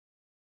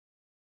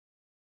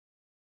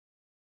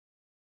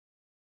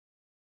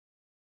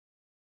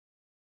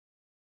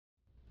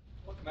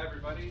Hi,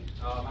 everybody.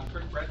 I'm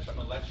Bretsch. I'm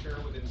a lecturer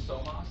within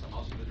SoMAS. I'm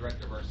also the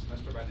director of our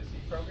semester by the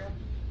Sea program.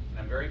 And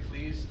I'm very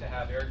pleased to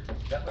have Erik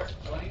Zettler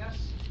joining us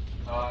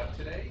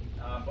today,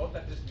 both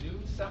at this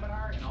noon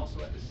seminar and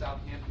also at the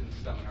Southampton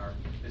seminar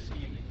this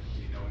evening,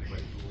 if you know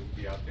anybody who will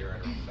be out there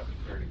at around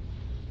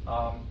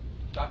 7:30.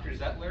 Dr.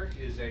 Zettler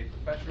is a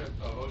professor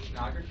of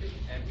oceanography,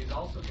 and he's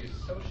also the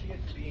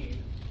Associate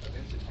Dean of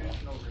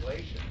Institutional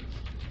Relations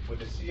with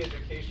the Sea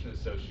Education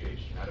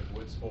Association out of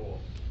Woods Hole.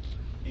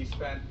 He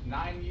spent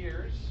 9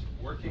 years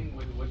working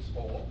with Woods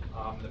Hole,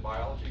 the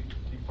biology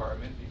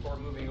department, before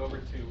moving over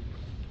to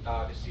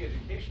the Sea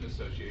Education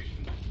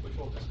Association, which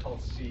we'll just call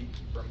SEA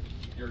from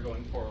here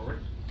going forward,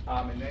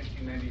 in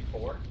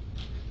 1994.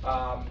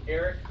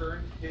 Erik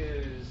earned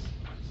his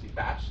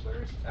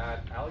bachelor's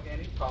at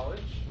Allegheny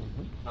College.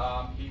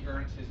 He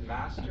earned his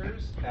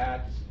master's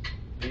at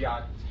the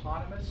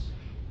autonomous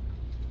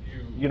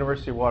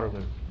University of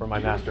Waterloo for my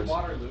master's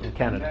in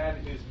Canada.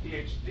 And then his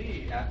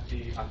PhD at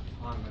the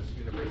Autonomous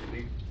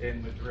University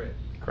in Madrid.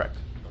 Correct.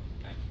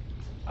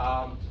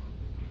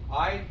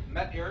 I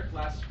met Erik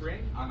last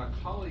spring on a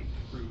colleague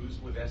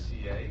cruise with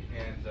SEA,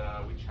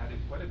 and we chatted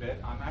quite a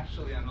bit. I'm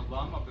actually an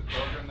alum of the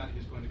program that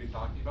he's going to be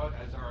talking about,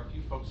 as are a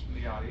few folks from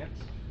the audience.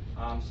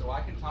 So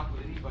I can talk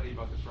with anybody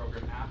about the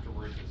program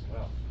afterwards as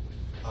well.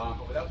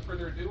 But without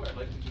further ado, I'd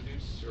like to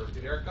introduce or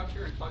get Erik up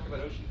here and talk about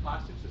ocean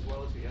plastics as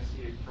well as the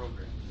SEA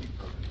program, SEA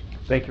program.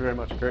 Thank you very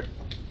much, Kurt.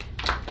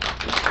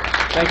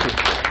 Thank you.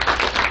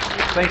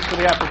 Thanks for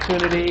the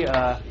opportunity.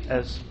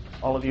 As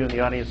all of you in the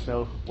audience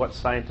know, what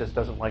scientist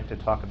doesn't like to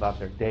talk about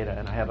their data?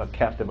 And I have a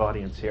captive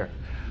audience here.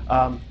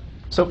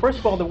 So first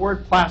of all, the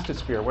word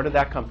plastisphere, where did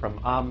that come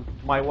from?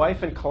 My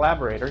wife and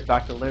collaborator,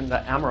 Dr.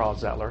 Linda Amaral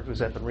Zettler,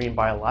 who's at the Marine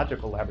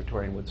Biological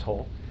Laboratory in Woods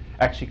Hole,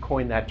 actually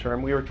coined that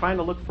term. We were trying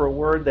to look for a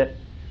word that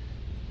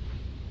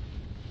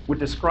would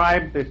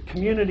describe the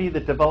community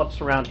that develops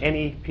around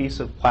any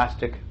piece of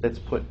plastic that's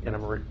put in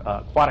an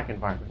aquatic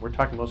environment. We're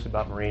talking mostly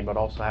about marine, but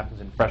also happens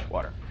in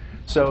freshwater.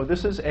 So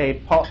this is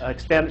a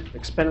expanded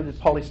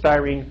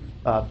polystyrene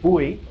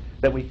buoy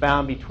that we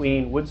found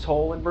between Woods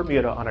Hole and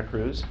Bermuda on a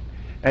cruise.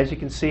 As you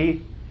can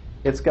see,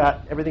 it's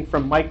got everything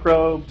from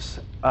microbes,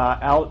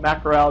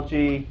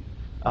 macroalgae,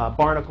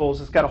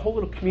 barnacles. It's got a whole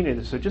little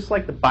community. So just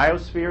like the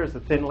biosphere is the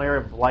thin layer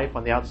of life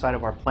on the outside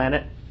of our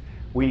planet,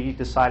 we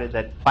decided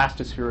that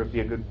plastisphere would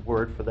be a good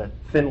word for the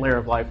thin layer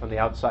of life on the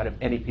outside of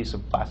any piece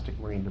of plastic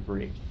marine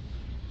debris.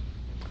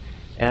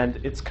 And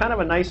it's kind of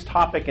a nice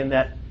topic in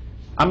that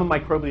I'm a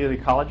microbial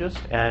ecologist,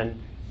 and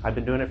I've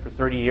been doing it for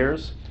 30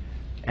 years.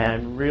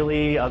 And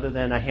really, other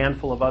than a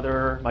handful of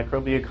other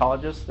microbial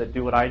ecologists that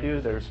do what I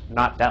do, there's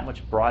not that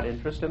much broad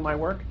interest in my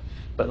work.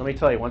 But let me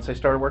tell you, once I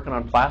started working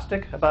on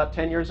plastic about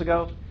 10 years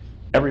ago,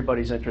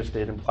 everybody's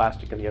interested in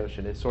plastic in the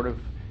ocean. It's sort of,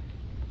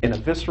 in a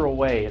visceral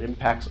way, it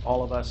impacts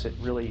all of us. It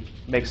really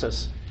makes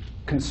us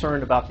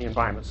concerned about the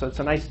environment. So it's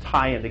a nice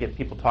tie-in to get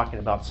people talking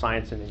about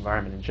science and the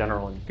environment in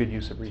general and good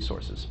use of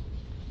resources.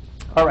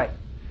 All right.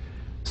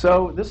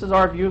 So this is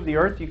our view of the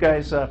Earth. You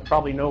guys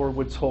probably know where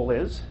Woods Hole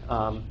is.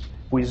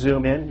 We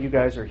zoom in. You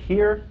guys are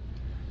here.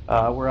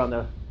 We're on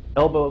the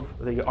elbow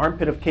of the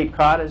armpit of Cape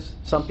Cod, as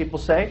some people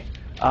say.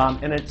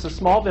 And it's a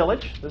small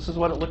village. This is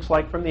what it looks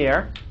like from the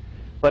air.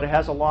 But it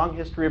has a long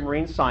history of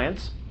marine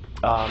science.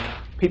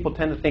 People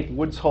tend to think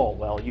Woods Hole.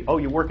 Well,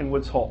 you work in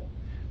Woods Hole.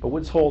 But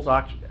Woods Hole's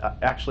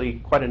actually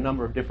quite a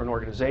number of different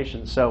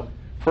organizations. So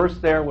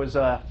first there was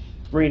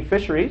Marine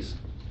Fisheries,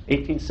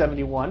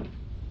 1871.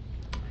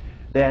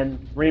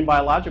 Then Marine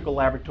Biological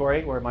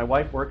Laboratory, where my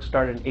wife worked,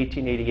 started in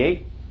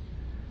 1888.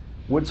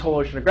 Woods Hole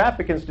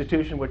Oceanographic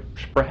Institution, which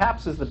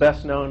perhaps is the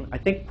best known, I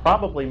think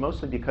probably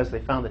mostly because they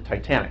found the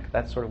Titanic.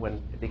 That's sort of when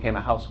it became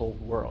a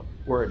household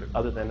word,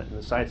 other than in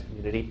the science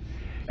community.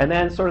 And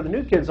then sort of the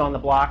new kids on the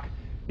block,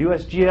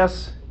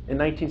 USGS in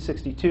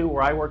 1962,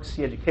 where I worked,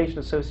 Sea Education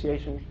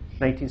Association,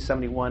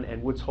 1971,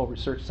 and Woods Hole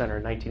Research Center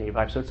in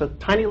 1985. So it's a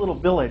tiny little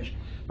village,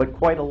 but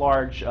quite a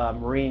large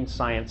marine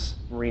science,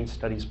 marine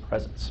studies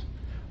presence.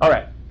 All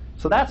right,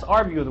 so that's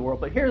our view of the world,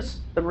 but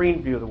here's the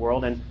marine view of the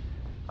world. And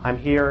I'm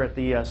here at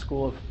the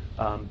School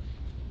of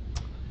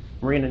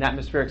Marine and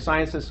Atmospheric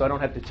Sciences, so I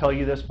don't have to tell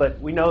you this, but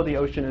we know the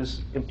ocean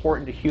is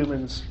important to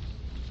humans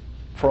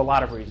for a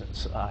lot of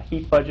reasons.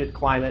 Heat budget,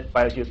 climate,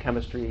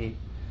 biogeochemistry,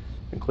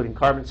 including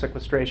carbon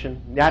sequestration,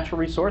 natural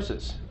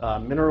resources,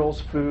 minerals,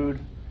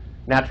 food,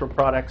 natural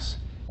products,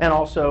 and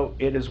also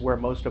it is where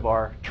most of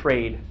our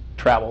trade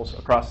travels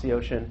across the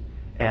ocean,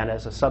 and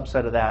as a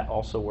subset of that,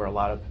 also where a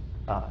lot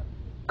of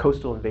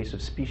coastal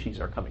invasive species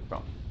are coming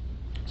from.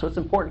 So it's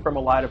important from a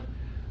lot of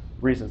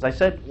reasons. I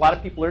said a lot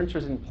of people are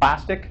interested in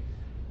plastic,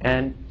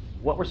 and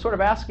what we're sort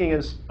of asking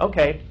is,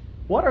 okay,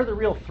 what are the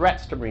real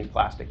threats to marine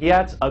plastic?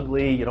 Yeah, it's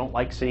ugly, you don't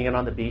like seeing it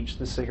on the beach,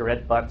 the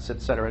cigarette butts,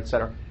 et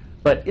cetera,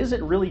 but is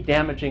it really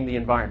damaging the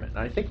environment? And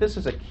I think this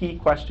is a key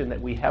question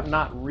that we have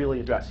not really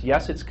addressed.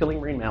 Yes, it's killing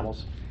marine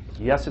mammals,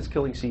 yes, it's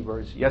killing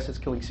seabirds, yes, it's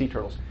killing sea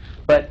turtles,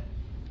 but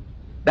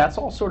that's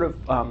all sort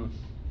of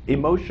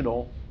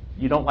emotional.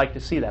 You don't like to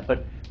see that,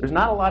 but there's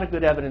not a lot of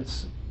good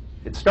evidence.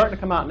 It's starting to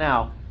come out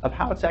now of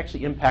how it's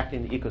actually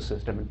impacting the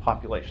ecosystem and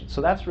population.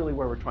 So that's really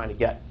where we're trying to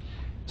get.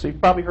 So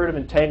you've probably heard of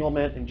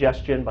entanglement,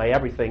 ingestion by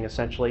everything,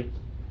 essentially.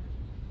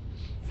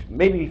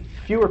 Maybe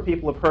fewer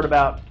people have heard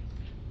about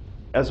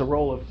as a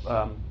role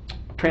of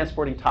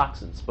transporting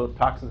toxins, both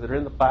toxins that are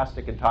in the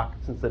plastic and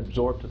toxins that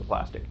absorb to the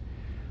plastic.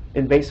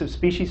 Invasive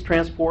species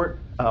transport,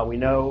 we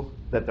know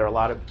that there are a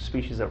lot of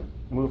species that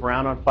move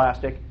around on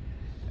plastic.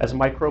 As a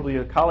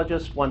microbial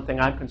ecologist, one thing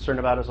I'm concerned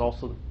about is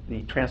also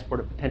the transport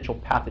of potential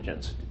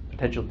pathogens,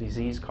 potential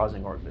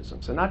disease-causing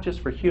organisms, and not just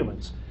for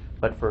humans,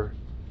 but for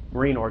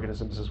marine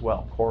organisms as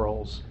well,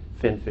 corals,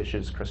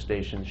 finfishes,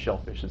 crustaceans,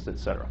 shellfishes,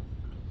 etc.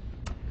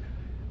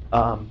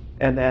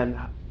 And then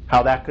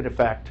how that could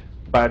affect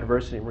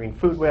biodiversity in marine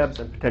food webs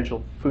and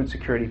potential food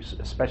security,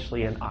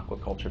 especially in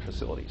aquaculture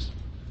facilities.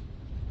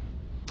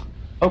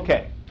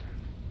 Okay,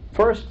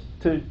 first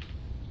to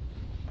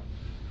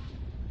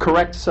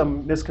correct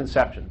some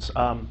misconceptions.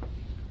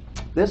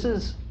 This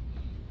is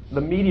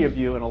the media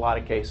view in a lot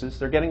of cases.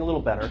 They're getting a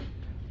little better,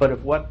 but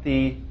of what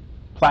the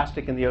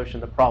plastic in the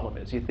ocean, the problem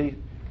is. You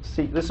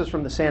see, this is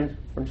from the San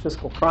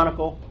Francisco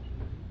Chronicle.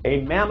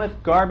 A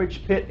mammoth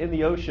garbage pit in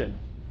the ocean,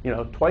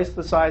 twice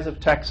the size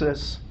of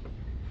Texas,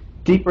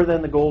 deeper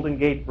than the Golden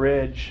Gate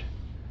Bridge.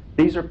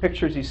 These are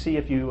pictures you see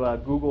if you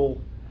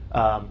Google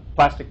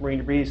plastic marine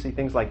debris. You see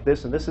things like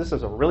this, and this is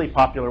a really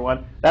popular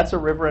one. That's a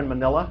river in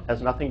Manila.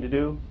 Has nothing to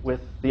do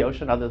with the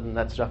ocean, other than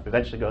that stuff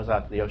eventually goes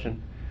out to the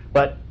ocean.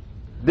 But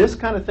this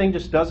kind of thing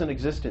just doesn't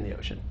exist in the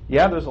ocean.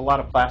 Yeah, there's a lot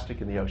of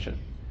plastic in the ocean,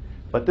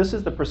 but this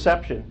is the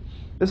perception.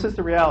 This is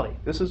the reality.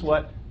 This is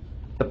what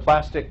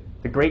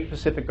the Great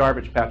Pacific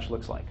Garbage Patch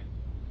looks like,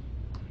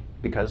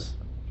 because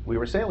we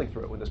were sailing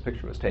through it when this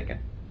picture was taken.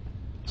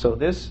 So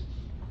this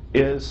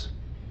is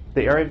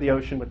the area of the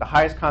ocean with the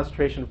highest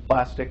concentration of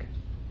plastic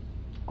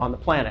on the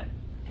planet.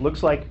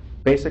 Looks like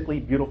basically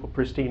beautiful,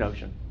 pristine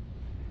ocean.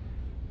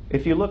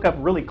 If you look up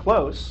really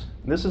close,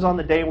 and this is on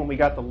the day when we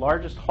got the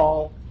largest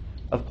haul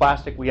of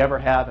plastic we ever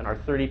have in our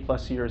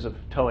 30-plus years of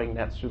towing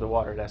nets through the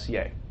water at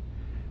SEA.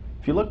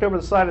 If you looked over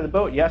the side of the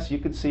boat, yes, you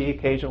could see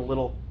occasional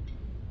little,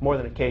 more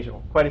than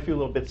occasional, quite a few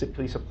little bits of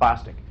piece of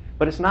plastic.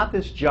 But it's not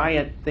this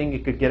giant thing you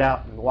could get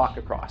out and walk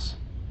across.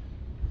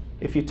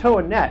 If you tow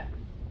a net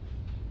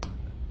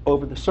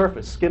over the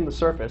surface, skim the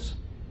surface,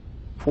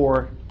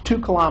 for 2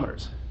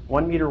 kilometers,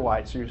 1 meter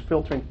wide, so you're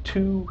filtering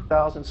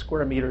 2,000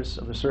 square meters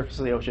of the surface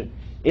of the ocean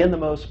in the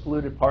most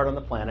polluted part on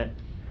the planet,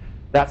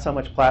 that's how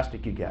much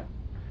plastic you get.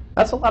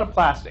 That's a lot of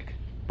plastic,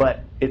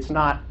 but it's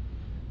not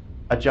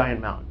a giant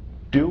mountain.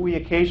 Do we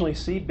occasionally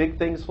see big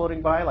things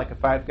floating by, like a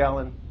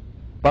 5-gallon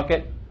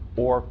bucket,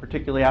 or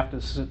particularly after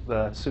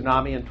the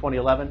tsunami in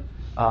 2011,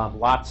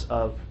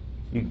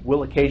 you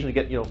will occasionally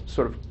get,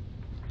 sort of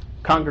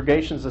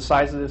congregations the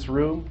size of this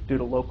room due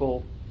to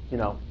local,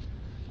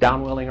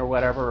 downwelling or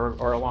whatever,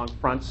 or along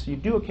fronts. You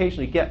do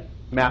occasionally get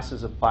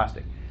masses of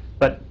plastic.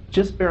 But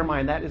just bear in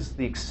mind, that is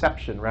the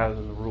exception rather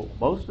than the rule.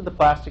 Most of the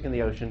plastic in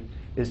the ocean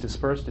is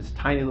dispersed as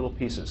tiny little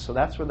pieces. So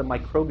that's where the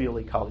microbial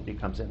ecology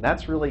comes in.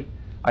 That's really,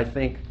 I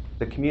think,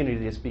 the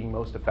community that's being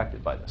most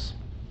affected by this.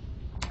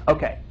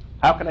 Okay,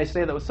 how can I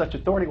say that with such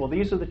authority? Well,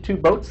 these are the 2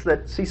 boats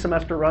that Sea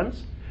Semester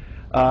runs.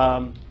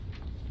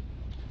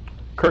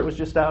 Kurt was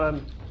just out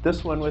on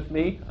this one with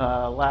me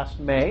last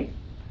May.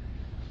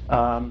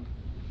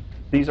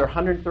 These are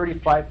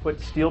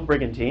 135-foot steel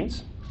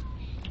brigantines,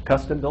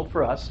 custom built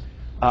for us.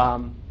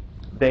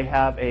 They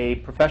have a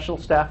professional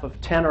staff of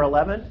 10 or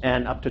 11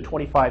 and up to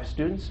 25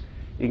 students.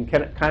 You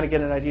can kind of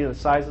get an idea of the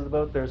size of the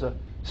boat. There's a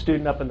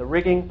student up in the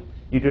rigging.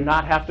 You do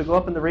not have to go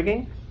up in the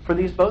rigging for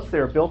these boats. They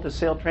are built as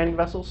sail training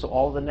vessels, so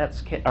all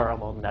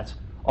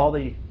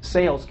the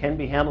sails can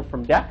be handled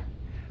from deck,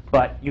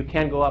 but you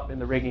can go up in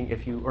the rigging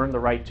if you earn the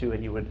right to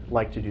and you would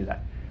like to do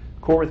that.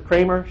 Corwith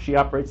Kramer, she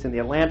operates in the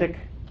Atlantic.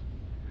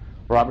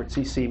 Robert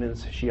C.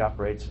 Siemens, she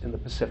operates in the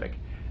Pacific.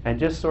 And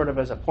just sort of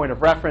as a point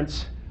of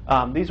reference,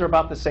 these are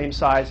about the same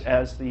size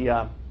as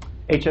the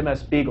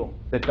HMS Beagle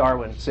that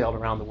Darwin sailed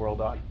around the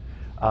world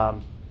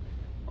on.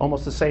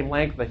 Almost the same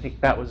length. I think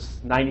that was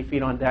 90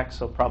 feet on deck,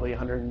 so probably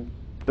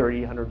 130,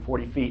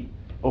 140 feet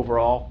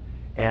overall,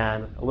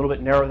 and a little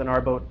bit narrower than our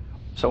boat.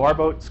 So our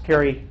boats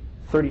carry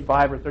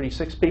 35 or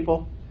 36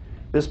 people.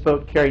 This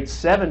boat carried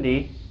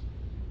 70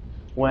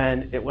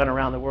 when it went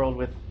around the world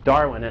with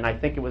Darwin, and I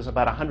think it was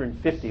about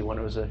 150 when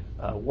it was a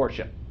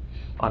warship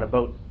on a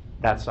boat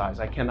that size.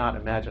 I cannot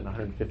imagine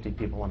 150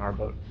 people on our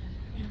boat.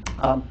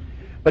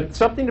 But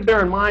something to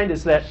bear in mind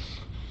is that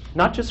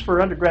not just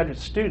for undergraduate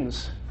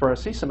students for a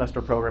Sea Semester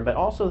program, but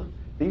also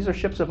these are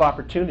ships of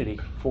opportunity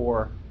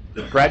for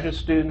graduate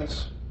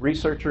students,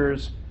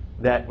 researchers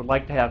that would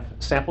like to have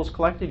samples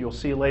collected. You'll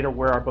see later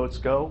where our boats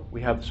go.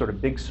 We have sort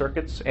of big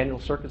circuits, annual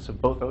circuits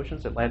of both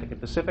oceans, Atlantic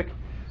and Pacific.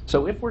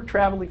 So if we're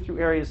traveling through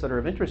areas that are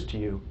of interest to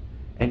you,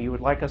 and you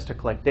would like us to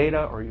collect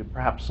data, or you'd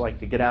perhaps like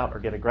to get out or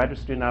get a graduate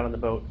student out on the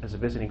boat as a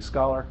visiting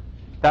scholar,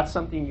 that's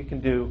something you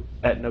can do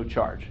at no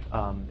charge.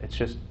 It's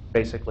just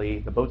basically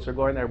the boats are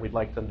going there. We'd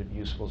like them to be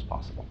useful as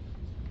possible.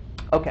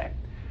 Okay,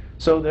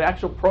 so the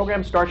actual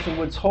program starts in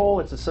Woods Hole.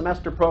 It's a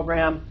semester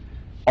program.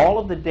 all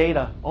of the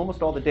data,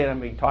 almost all the data I'm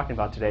going to be talking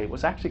about today,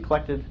 was actually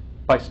collected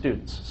by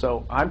students.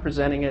 So I'm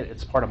presenting it.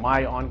 It's part of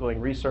my ongoing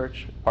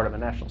research, part of a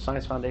National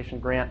Science Foundation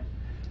grant.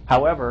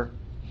 However,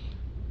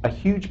 a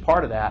huge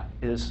part of that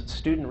is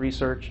student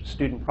research,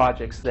 student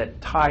projects that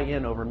tie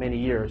in over many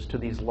years to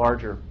these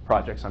larger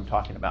projects I'm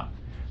talking about.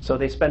 So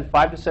they spend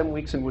 5 to 7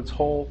 weeks in Woods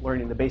Hole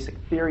learning the basic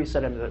theory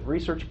set into the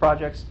research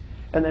projects,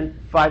 and then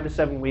 5 to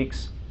 7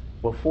 weeks,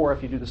 well, 4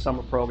 if you do the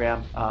summer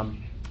program,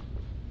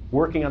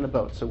 working on the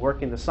boat. So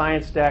working the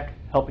science deck,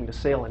 helping to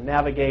sail and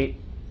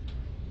navigate,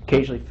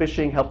 occasionally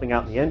fishing, helping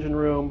out in the engine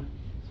room,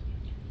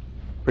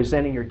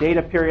 presenting your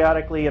data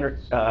periodically,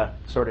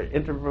 sort of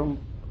interim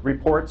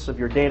reports of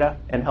your data,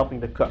 and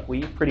helping to cook. We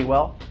eat pretty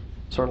well,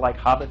 sort of like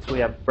hobbits. We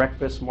have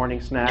breakfast,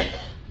 morning snack,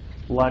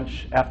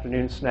 lunch,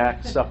 afternoon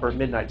snack, supper,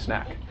 midnight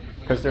snack.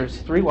 Because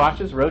there's 3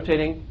 watches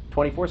rotating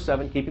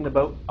 24/7, keeping the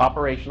boat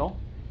operational.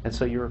 And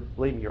so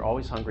believe me, you're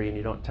always hungry and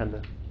you don't tend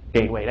to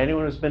gain weight.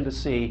 Anyone who's been to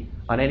sea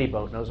on any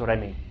boat knows what I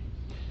mean.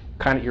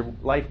 Your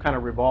life kind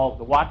of revolves.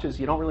 The watches,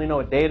 you don't really know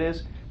what day it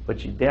is,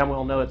 but you damn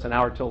well know it's an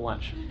hour till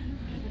lunch.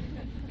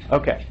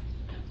 Okay.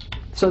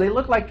 So they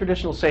look like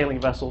traditional sailing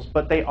vessels,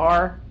 but they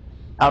are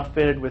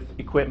outfitted with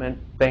equipment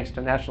thanks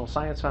to National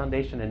Science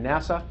Foundation and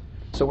NASA.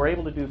 So we're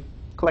able to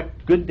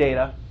collect good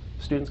data.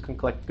 Students can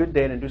collect good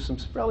data and do some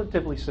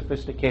relatively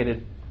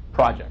sophisticated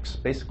projects,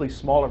 basically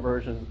smaller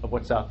version of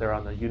what's out there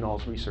on the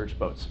UNOLS research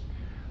boats.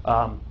 We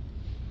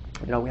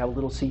have a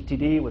little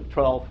CTD with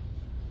 12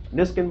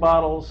 Niskin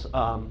bottles.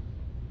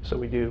 So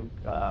we do,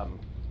 of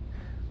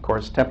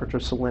course, temperature,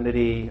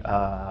 salinity,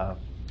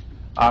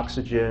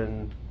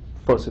 oxygen,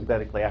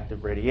 photosynthetically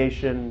active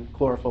radiation,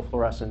 chlorophyll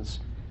fluorescence,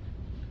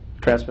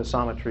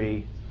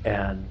 transmissometry,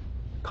 and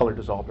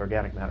color-dissolved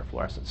organic matter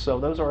fluorescence. So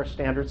those are our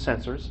standard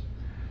sensors.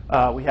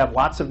 We have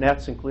lots of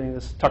nets, including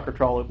this Tucker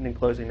trawl opening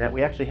closing net.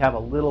 We actually have a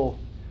little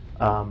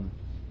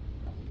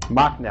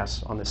mock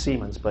nest on the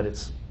Siemens, but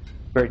it's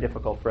very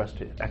difficult for us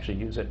to actually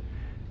use it.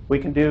 We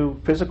can do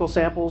physical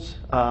samples,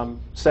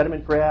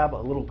 sediment grab, a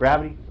little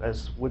gravity,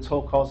 as Woods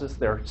Hole calls this,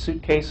 their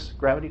suitcase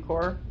gravity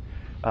core,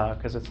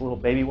 because it's a little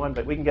baby one.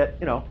 But we can get,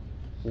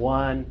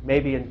 one,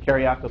 maybe in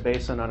Cariaco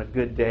Basin on a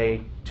good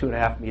day,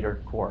 2.5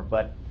 meter core.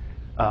 But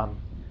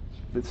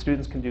the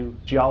students can do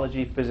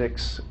geology,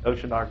 physics,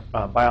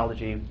 oceanography,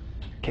 biology,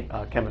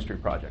 chemistry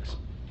projects.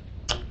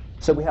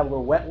 So we have a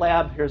little wet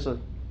lab. Here's a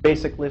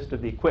basic list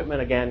of the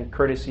equipment, again,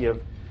 courtesy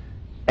of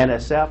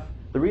NSF.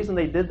 The reason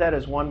they did that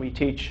is, one, we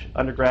teach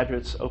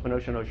undergraduates open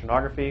ocean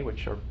oceanography,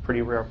 which are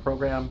pretty rare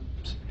programs,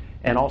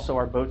 and also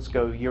our boats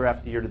go year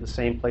after year to the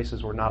same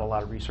places where not a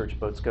lot of research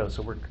boats go.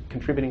 So we're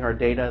contributing our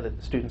data that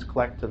the students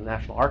collect to the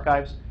National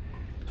Archives.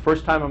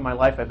 First time in my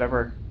life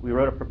we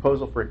wrote a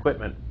proposal for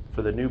equipment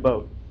for the new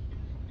boat.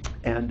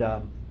 And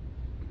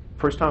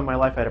first time in my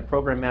life I had a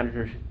program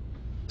manager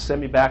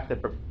send me back the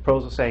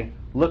proposal saying,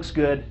 looks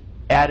good,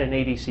 add an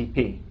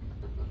ADCP.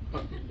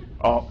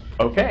 Oh,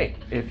 okay,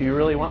 if you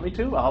really want me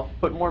to, I'll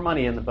put more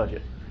money in the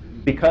budget.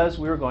 Because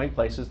we were going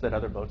places that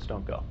other boats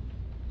don't go.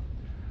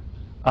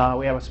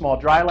 We have a small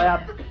dry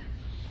lab.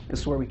 This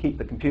is where we keep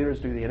the computers,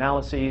 do the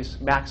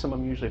analyses.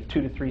 Maximum usually of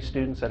 2 to 3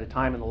 students at a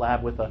time in the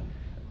lab with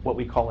what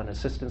we call an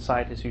assistant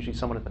scientist, usually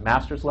someone at the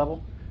master's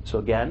level. So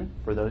again,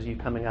 for those of you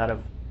coming out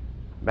of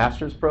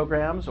master's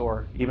programs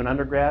or even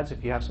undergrads,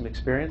 if you have some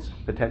experience,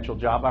 potential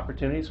job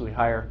opportunities, we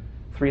hire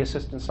 3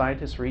 assistant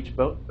scientists for each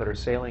boat that are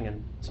sailing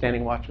and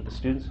standing watch with the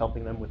students,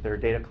 helping them with their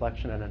data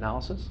collection and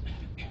analysis.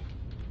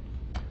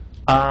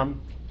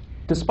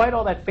 Despite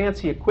all that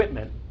fancy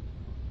equipment,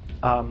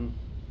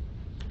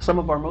 some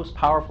of our most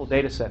powerful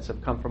data sets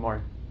have come from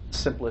our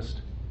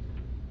simplest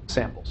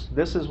samples.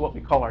 This is what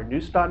we call our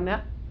Newston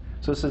net.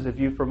 So this is a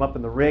view from up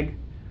in the rig.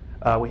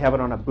 We have it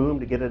on a boom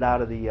to get it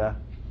out of the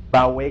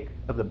bow wake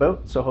of the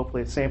boat, so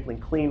hopefully it's sampling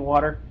clean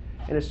water.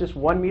 And it's just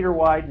 1 meter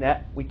wide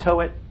net. We tow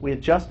it, we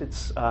adjust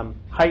its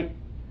height,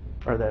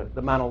 or the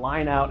amount of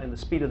line out and the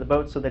speed of the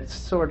boat, so that it's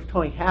sort of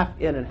towing half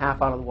in and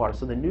half out of the water.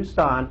 So the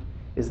Newston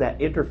is that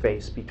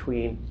interface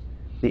between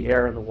the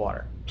air and the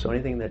water. So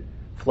anything that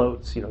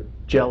floats,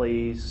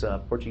 jellies,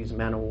 Portuguese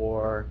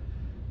man-o'-war,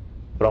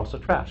 but also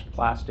trash,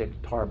 plastic,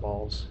 tar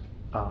balls,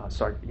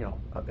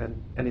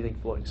 and anything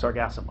floating,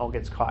 sargassum, all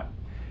gets caught.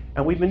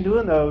 And we've been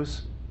doing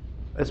those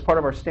as part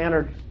of our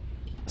standard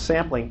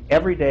sampling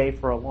every day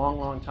for a long,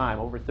 long time,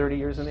 over 30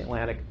 years in the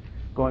Atlantic,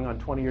 going on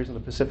 20 years in the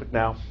Pacific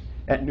now,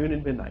 at noon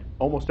and midnight,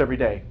 almost every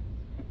day,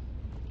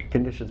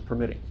 conditions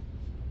permitting.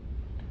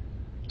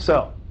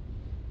 So,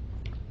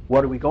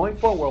 what are we going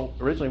for? Well,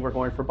 originally we're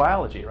going for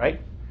biology, right?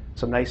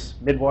 Some nice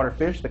midwater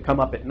fish that come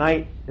up at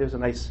night. There's a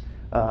nice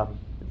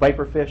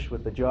viper fish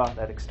with the jaw,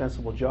 that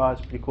extensible jaw is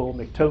pretty cool,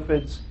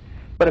 myctophids.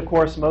 But of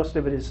course, most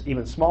of it is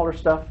even smaller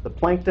stuff, the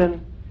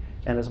plankton.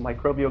 And as a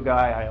microbial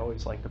guy, I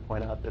always like to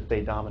point out that they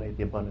dominate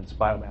the abundance,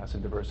 biomass,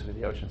 and diversity of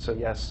the ocean. So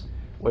yes,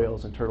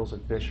 whales and turtles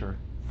and fish are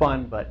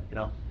fun, but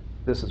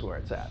this is where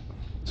it's at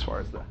as far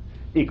as the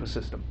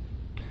ecosystem.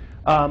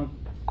 Of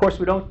course,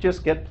 we don't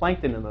just get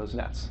plankton in those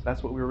nets.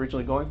 That's what we were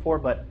originally going for,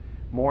 but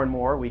more and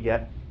more we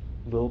get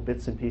little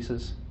bits and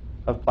pieces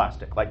of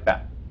plastic like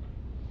that.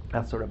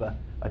 That's sort of a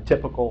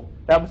typical,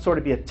 that would sort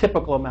of be a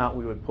typical amount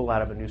we would pull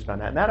out of a new-style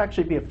net. And that'd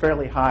actually be a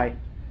fairly high,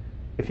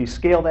 if you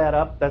scale that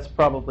up, that's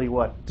probably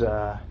what,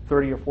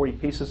 30 or 40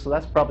 pieces. So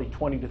that's probably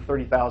 20 to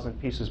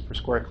 30,000 pieces per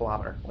square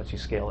kilometer once you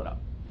scale it up.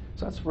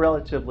 So that's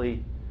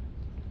relatively,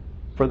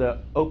 for the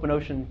open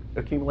ocean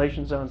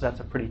accumulation zones, that's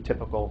a pretty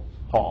typical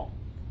haul.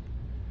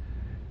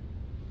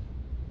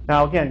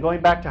 Now again,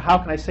 going back to how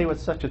can I say with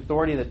such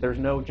authority that there's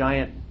no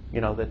giant,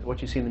 that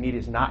what you see in the media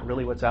is not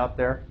really what's out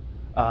there?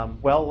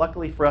 Well,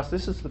 luckily for us,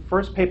 this is the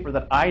first paper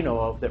that I know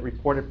of that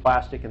reported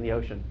plastic in the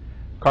ocean.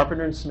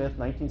 Carpenter and Smith,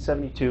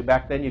 1972.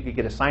 Back then, you could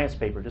get a science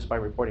paper just by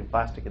reporting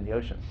plastic in the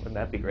ocean. Wouldn't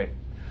that be great?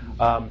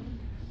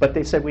 But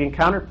they said we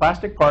encountered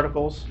plastic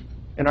particles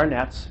in our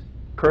nets.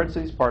 Occurrence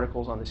of these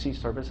particles on the sea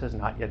surface has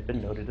not yet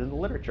been noted in the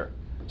literature.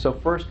 So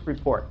first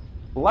report.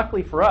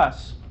 Luckily for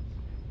us,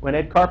 when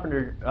Ed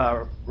Carpenter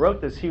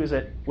wrote this, he was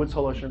at Woods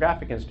Hole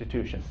Oceanographic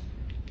Institution.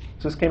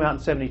 So this came out in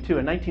 72.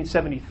 In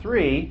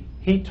 1973,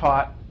 he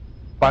taught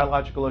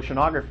biological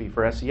oceanography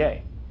for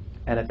SEA.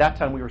 And at that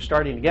time, we were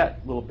starting to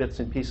get little bits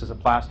and pieces of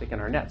plastic in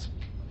our nets,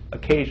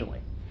 occasionally.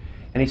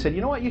 And he said,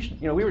 you know what,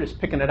 we were just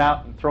picking it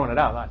out and throwing it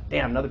out. I thought,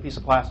 damn, another piece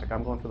of plastic,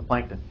 I'm going for the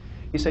plankton.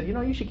 He said,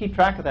 you should keep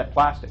track of that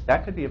plastic.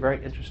 That could be a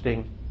very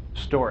interesting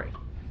story.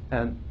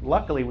 And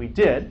luckily, we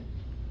did.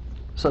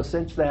 So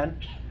since then,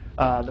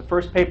 the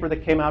first paper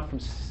that came out from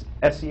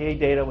SEA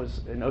data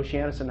was in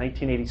Oceanus in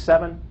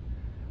 1987.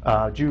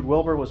 Jude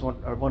Wilbur was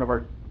one of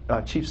our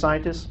chief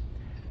scientists.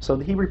 So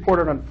he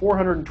reported on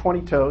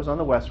 420 tows on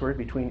the westward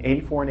between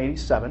 84 and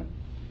 87.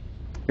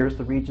 Here's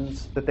the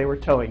regions that they were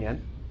towing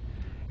in.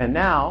 And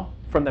now,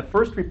 from the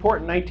first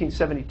report in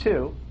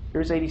 1972,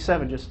 here's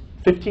 87, just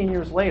 15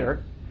 years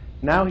later,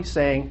 now he's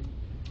saying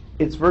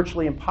it's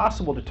virtually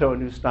impossible to tow a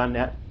new-style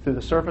net through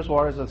the surface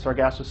waters of the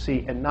Sargasso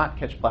Sea and not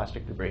catch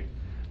plastic debris.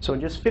 So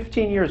in just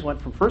 15 years,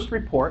 went from first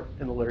report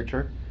in the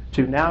literature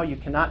to now you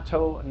cannot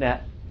tow a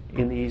net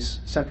in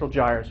these central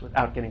gyres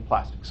without getting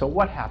plastic. So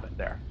what happened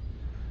there?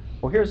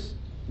 Well, here's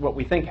what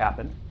we think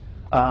happened.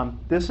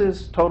 This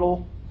is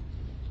total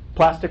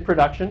plastic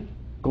production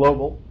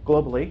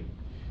globally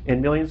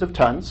in millions of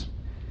tons.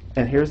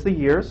 And here's the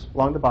years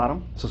along the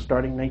bottom. So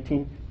starting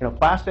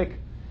plastic,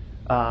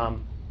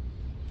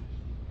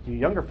 you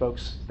younger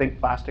folks think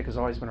plastic has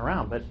always been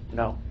around, but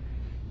no.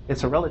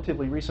 It's a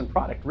relatively recent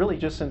product. Really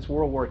just since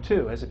World War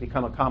II has it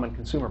become a common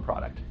consumer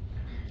product.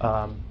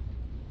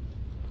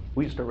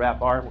 We used to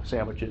wrap our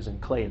sandwiches in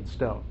clay and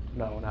stone.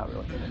 No, not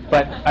really.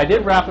 But I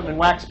did wrap them in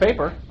wax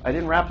paper. I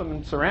didn't wrap them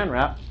in saran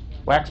wrap.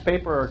 Wax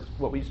paper, or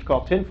what we used to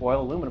call tin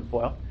foil, aluminum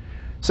foil.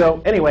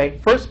 So anyway,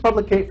 first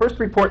report in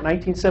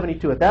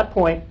 1972. At that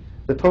point,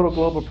 the total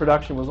global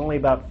production was only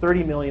about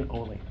 30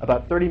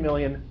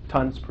 million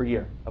tons per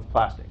year of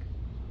plastic.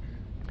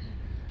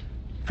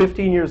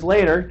 15 years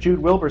later, Jude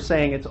Wilbur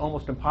saying it's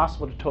almost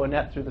impossible to tow a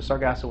net through the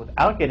Sargasso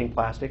without getting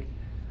plastic.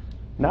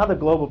 Now the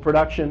global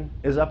production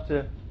is up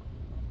to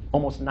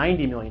almost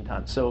 90 million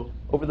tons. So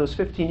over those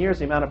 15 years,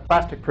 the amount of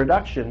plastic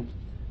production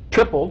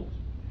tripled,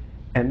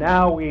 and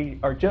now we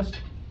are just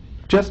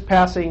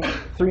passing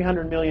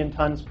 300 million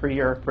tons per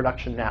year of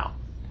production now.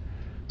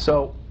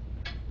 So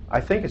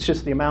I think it's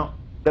just the amount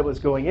that was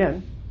going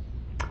in.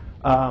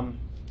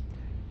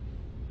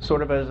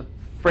 Sort of as a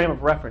frame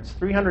of reference,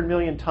 300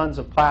 million tons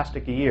of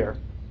plastic a year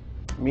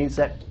means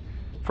that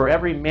for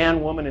every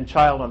man, woman, and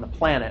child on the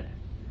planet,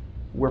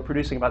 we're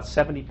producing about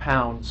 70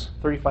 pounds,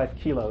 35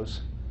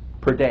 kilos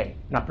per day.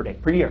 Not per day,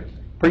 per year.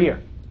 Per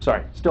year.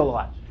 Sorry, still a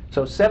lot.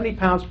 So 70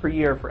 pounds per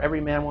year for every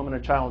man, woman,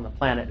 and child on the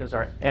planet is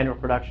our annual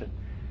production.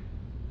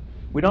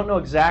 We don't know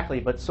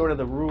exactly, but sort of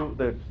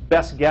the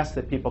best guess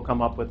that people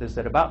come up with is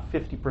that about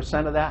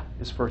 50% of that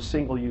is for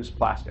single-use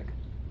plastic.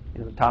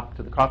 The top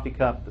to the coffee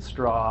cup, the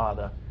straw,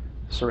 the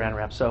saran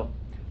wrap. So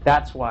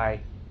that's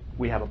why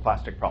we have a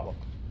plastic problem.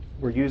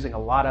 We're using a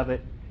lot of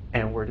it,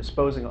 and we're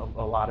disposing of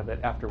a lot of it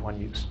after one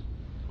use.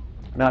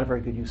 Not a very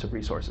good use of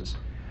resources.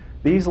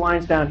 These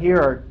lines down here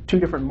are two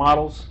different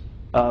models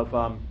of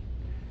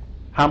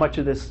how much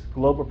of this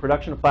global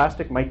production of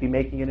plastic might be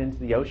making it into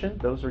the ocean.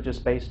 Those are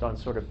just based on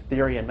sort of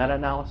theory and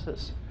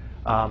meta-analysis.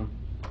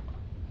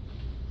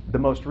 The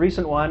most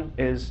recent one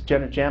is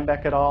Jenna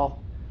Jambeck et al.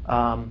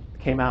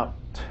 Came out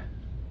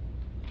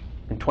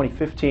in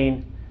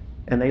 2015,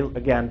 and they,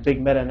 again,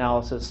 big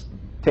meta-analysis,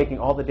 taking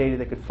all the data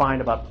they could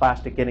find about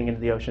plastic getting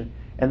into the ocean,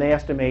 and they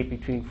estimate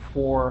between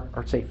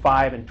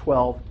 5 and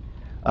 12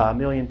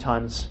 million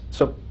tons.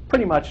 So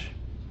pretty much,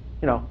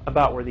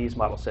 about where these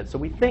models said. So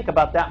we think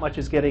about that much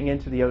is getting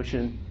into the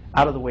ocean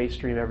out of the waste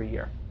stream every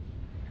year.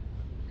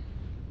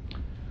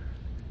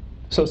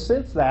 So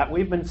since that,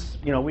 we've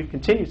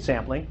continued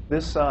sampling.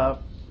 This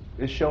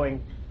is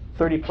showing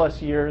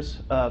 30-plus years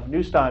of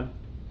new-style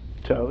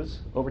tows,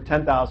 over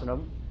 10,000 of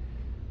them,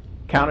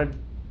 counted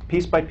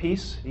piece by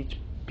piece. Each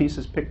piece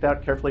is picked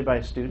out carefully by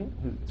a student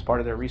who's part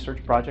of their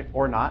research project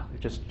or not,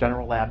 just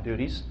general lab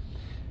duties.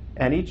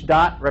 And each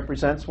dot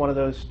represents one of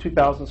those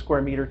 2,000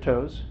 square meter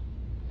tows.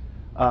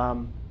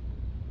 Hotter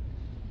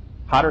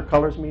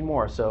colors mean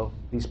more. So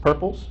these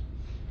purples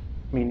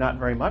mean not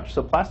very much.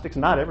 So plastic's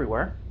not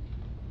everywhere.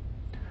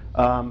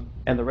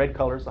 And the red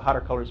colors, the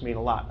hotter colors, mean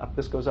a lot.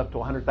 This goes up to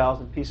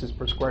 100,000 pieces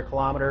per square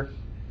kilometer.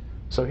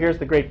 So here's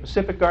the Great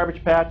Pacific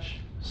garbage patch,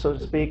 so to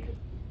speak.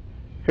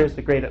 Here's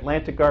the Great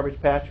Atlantic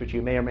garbage patch, which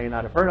you may or may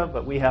not have heard of,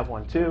 but we have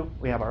one too.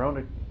 We have our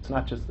own. It's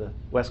not just the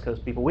West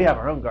Coast people. We have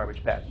our own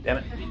garbage patch, damn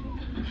it.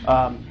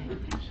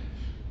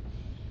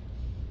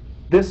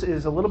 This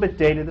is a little bit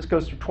dated. This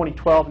goes through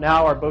 2012.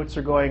 Now our boats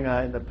are going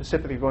in the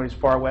Pacific, are going as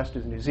far west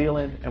as New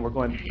Zealand, and we're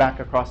going back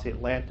across the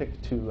Atlantic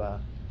to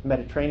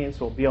Mediterranean,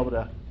 so we'll be able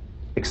to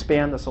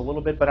expand this a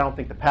little bit, but I don't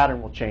think the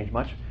pattern will change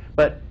much.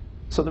 But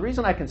so the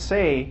reason I can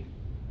say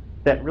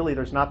that really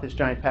there's not this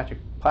giant patch of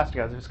plastic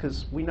out there is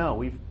because we know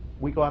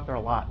we go out there a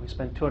lot. We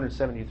spend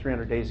 270 to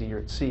 300 days a year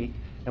at sea,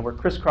 and we're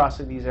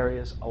crisscrossing these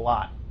areas a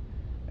lot.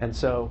 And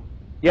so,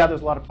 yeah,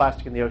 there's a lot of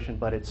plastic in the ocean,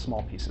 but it's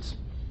small pieces.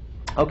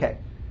 Okay.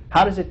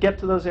 How does it get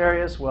to those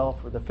areas? Well,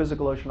 for the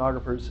physical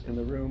oceanographers in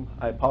the room,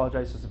 I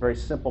apologize. It's a very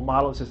simple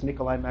model. This is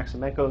Nikolai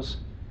Maximenko's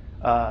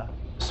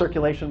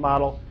circulation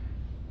model.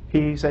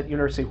 He's at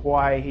University of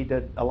Hawaii. He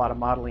did a lot of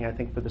modeling, I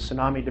think, for the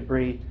tsunami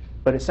debris.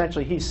 But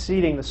essentially, he's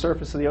seeding the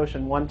surface of the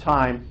ocean one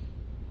time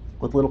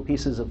with little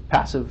pieces of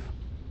passive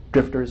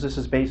drifters. This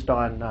is based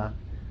on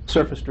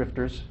surface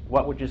drifters.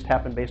 What would just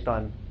happen based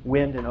on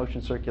wind and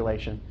ocean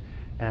circulation?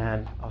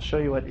 And I'll show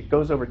you what it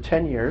goes over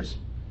 10 years.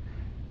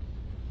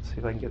 See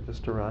if I can get this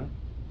to run.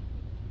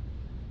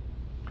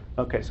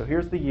 Okay, so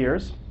here's the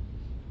years.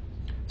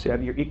 So you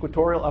have your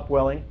equatorial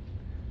upwelling.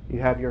 You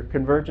have your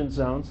convergence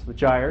zones, the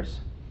gyres.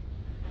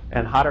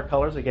 And hotter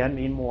colors, again,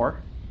 mean more.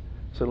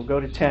 So it'll go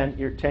to 10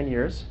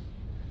 years.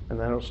 And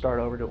then it'll start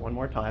over to it one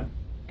more time.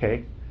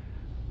 Okay,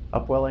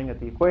 upwelling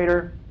at the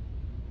equator.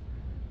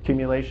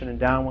 Accumulation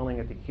and downwelling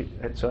at the...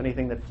 So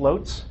anything that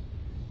floats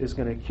is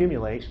going to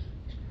accumulate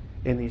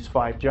in these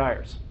 5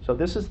 gyres. So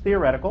this is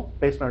theoretical,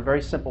 based on a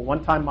very simple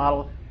one-time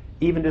model.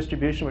 Even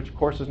distribution, which of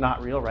course is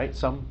not real, right?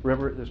 Some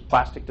river, there's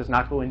plastic does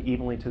not go in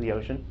evenly to the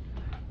ocean.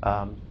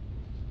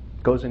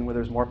 Goes in where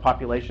there's more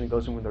population,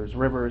 goes in where there's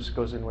rivers,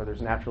 goes in where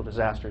there's natural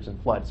disasters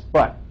and floods.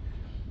 But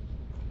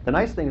the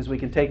nice thing is we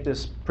can take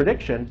this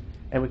prediction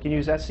and we can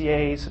use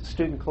SEA's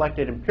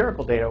student-collected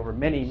empirical data over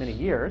many, many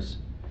years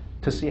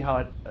to see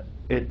how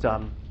it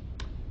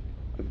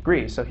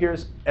agrees. So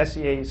here's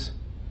SEA's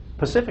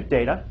Pacific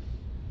data,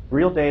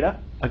 real data.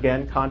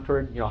 Again,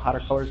 contoured,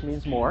 hotter colors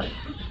means more.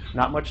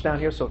 Not much down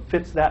here, so it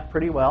fits that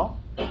pretty well.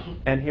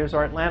 And here's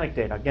our Atlantic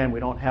data. Again, we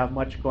don't have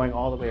much going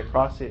all the way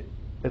across the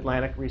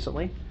Atlantic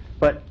recently,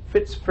 but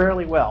fits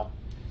fairly well.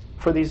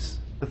 For the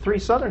 3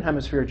 southern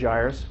hemisphere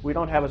gyres, we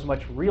don't have as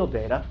much real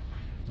data,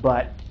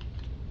 but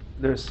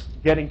there's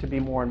getting to be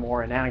more and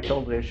more, and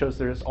anecdotal data shows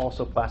there is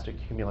also plastic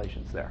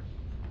accumulations there.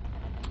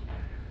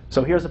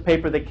 So here's a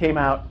paper that came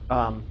out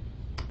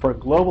for a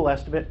global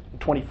estimate in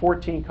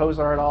 2014,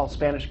 Kozar et al.,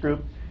 Spanish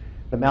group.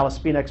 The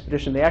Malaspina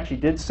expedition, they actually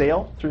did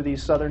sail through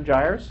these southern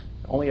gyres,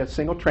 only a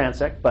single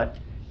transect, but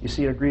you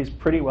see it agrees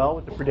pretty well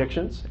with the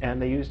predictions, and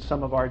they used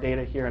some of our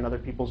data here and other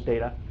people's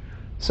data.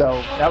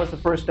 So that was the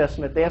first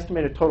estimate. They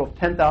estimated a total of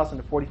 10,000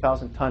 to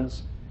 40,000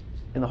 tons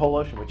in the whole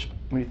ocean, which,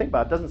 when you think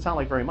about it, doesn't sound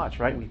like very much,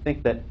 right? We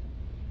think that,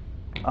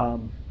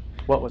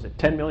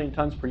 10 million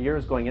tons per year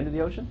is going into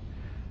the ocean,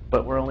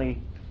 but we're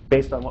only,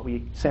 based on what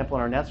we sample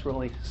in our nets, we're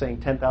only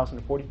saying 10,000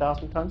 to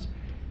 40,000 tons.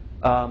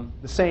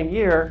 The same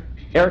year,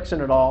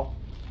 Erikson et al.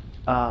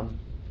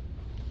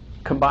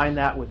 Combine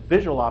that with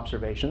visual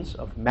observations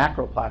of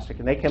macroplastic,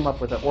 and they came up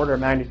with an order of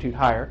magnitude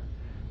higher,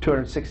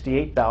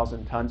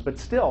 268,000 tons, but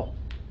still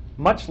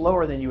much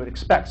lower than you would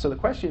expect. So the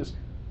question is,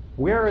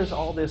 where is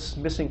all this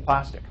missing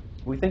plastic?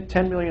 We think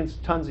 10 million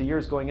tons a year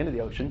is going into the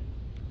ocean,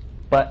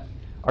 but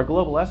our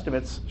global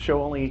estimates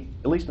show only,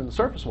 at least in the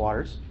surface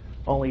waters,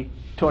 only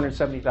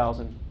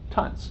 270,000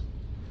 tons.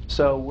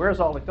 So where's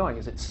all it going?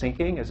 Is it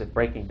sinking? Is it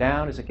breaking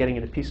down? Is it getting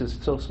into pieces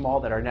so small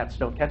that our nets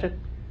don't catch it?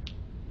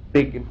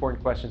 Big,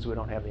 important questions we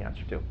don't have the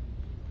answer to.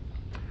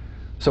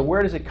 So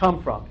where does it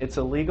come from? It's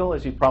illegal,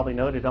 as you probably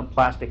know, to dump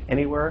plastic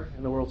anywhere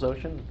in the world's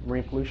ocean.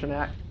 Marine Pollution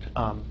Act,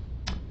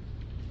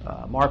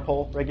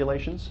 MARPOL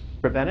regulations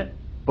prevent it,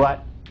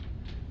 but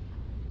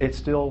it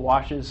still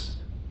washes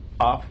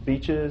off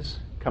beaches,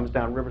 comes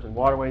down rivers and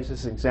waterways.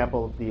 This is an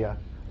example of the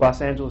Los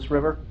Angeles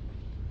River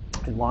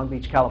in Long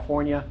Beach,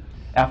 California.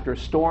 After a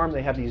storm,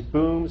 they have these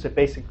booms that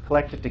basically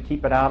collect it to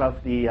keep it out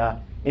of the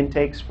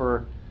intakes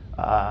for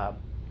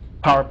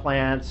power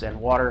plants and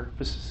water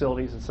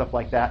facilities and stuff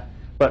like that.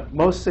 But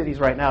most cities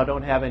right now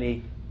don't have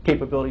any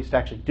capabilities to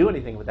actually do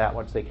anything with that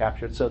once they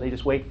capture it. So they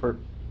just wait for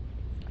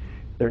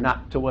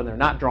when they're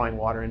not drawing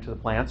water into the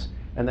plants,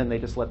 and then they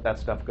just let that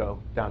stuff go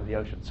down to the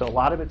ocean. So a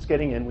lot of it's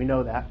getting in. We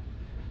know that.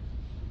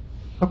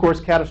 Of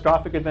course,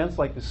 catastrophic events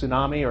like the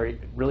tsunami or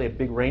really a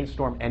big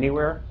rainstorm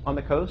anywhere on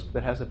the coast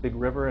that has a big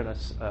river and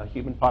a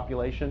human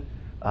population,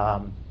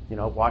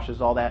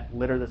 washes all that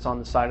litter that's on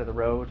the side of the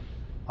road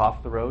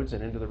off the roads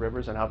and into the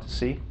rivers and out to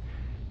sea.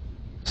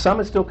 Some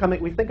is still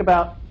coming. We think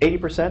about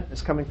 80%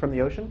 is coming from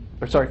the ocean,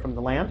 from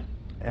the land,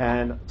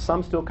 and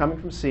some still coming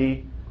from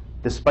sea.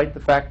 Despite the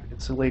fact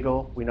it's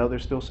illegal, we know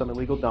there's still some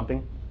illegal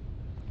dumping,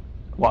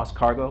 lost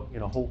cargo,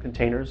 whole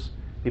containers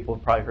People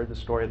have probably heard the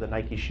story of the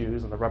Nike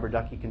shoes and the rubber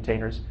ducky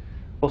containers.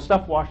 Well,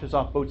 stuff washes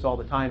off boats all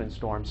the time in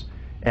storms.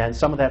 And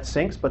some of that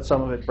sinks, but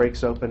some of it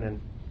breaks open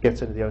and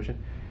gets into the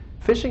ocean.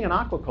 Fishing and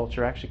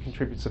aquaculture actually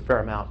contributes a fair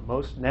amount.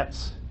 Most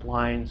nets,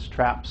 lines,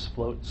 traps,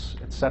 floats,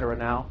 etc.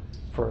 now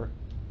for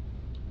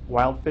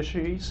wild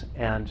fisheries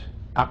and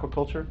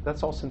aquaculture,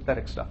 that's all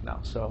synthetic stuff now.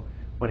 So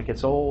when it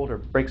gets old or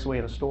breaks away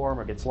in a storm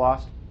or gets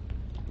lost,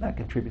 that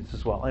contributes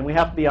as well. And we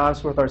have to be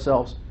honest with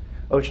ourselves,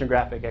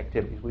 oceanographic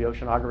activities. We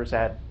oceanographers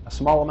add a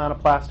small amount of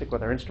plastic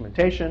with our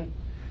instrumentation.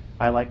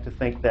 I like to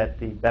think that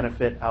the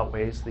benefit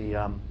outweighs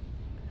the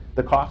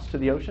cost to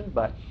the ocean,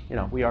 but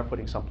we are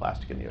putting some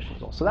plastic in the ocean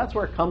as well. So that's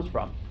where it comes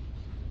from.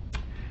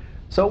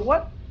 So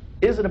what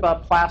is it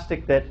about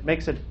plastic that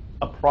makes it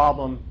a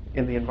problem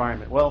in the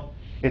environment? Well,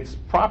 it's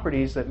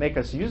properties that make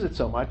us use it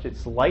so much.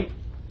 It's light,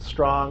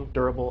 strong,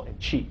 durable, and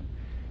cheap.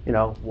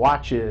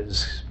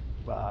 Watches,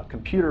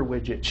 computer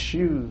widgets,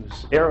 shoes,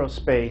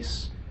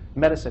 aerospace,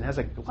 medicine has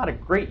a lot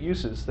of great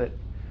uses that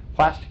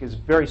plastic is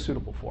very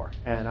suitable for.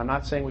 And I'm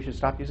not saying we should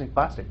stop using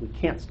plastic. We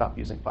can't stop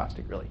using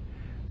plastic, really.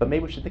 But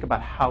maybe we should think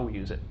about how we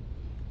use it.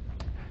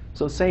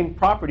 So the same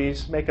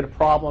properties make it a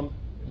problem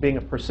being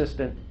a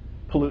persistent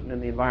pollutant in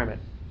the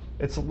environment.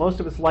 Most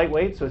of it's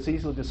lightweight, so it's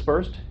easily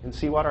dispersed in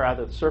seawater,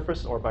 either at the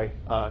surface or by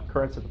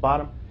currents at the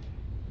bottom.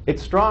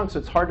 It's strong, so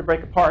it's hard to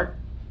break apart.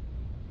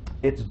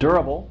 It's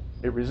durable.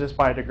 It resists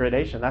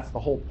biodegradation. That's the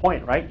whole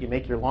point, right? You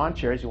make your lawn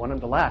chairs, you want them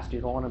to last.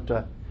 You don't want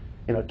them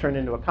to turn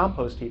into a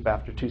compost heap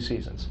after 2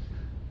 seasons.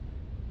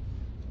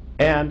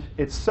 And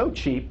it's so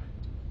cheap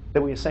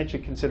that we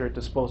essentially consider it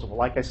disposable.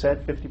 Like I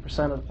said,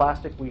 50% of the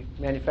plastic we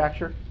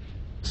manufacture,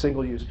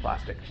 single-use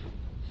plastic.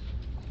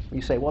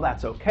 You say, well,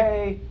 that's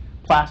okay.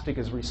 Plastic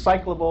is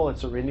recyclable.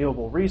 It's a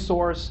renewable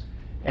resource.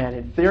 And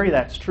in theory,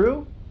 that's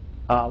true.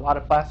 A lot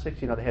of plastics,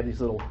 they have these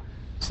little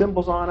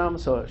symbols on them,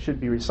 so it should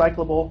be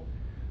recyclable.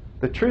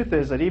 The truth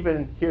is that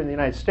even here in the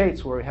United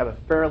States, where we have a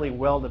fairly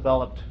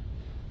well-developed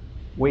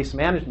waste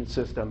management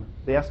system,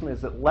 the estimate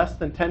is that less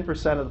than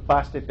 10% of the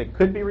plastic that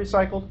could be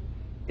recycled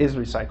is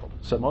recycled.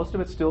 So most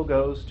of it still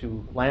goes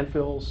to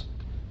landfills,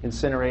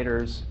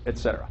 incinerators,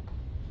 etc.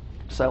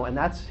 And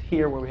that's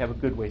here where we have a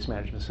good waste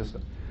management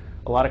system.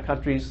 A lot of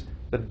countries,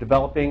 the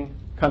developing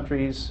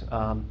countries,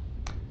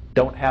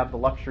 don't have the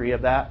luxury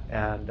of that,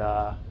 and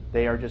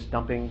they are just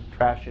dumping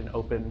trash in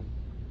open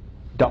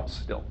dumps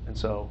still. And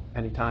so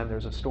anytime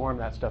there's a storm,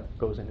 that stuff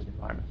goes into the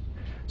environment.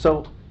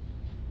 So it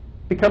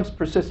becomes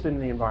persistent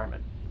in the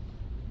environment.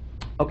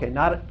 Okay,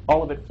 not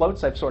all of it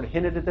floats. I've sort of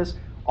hinted at this.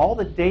 All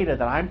the data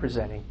that I'm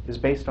presenting is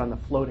based on the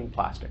floating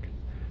plastic.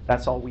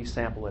 That's all we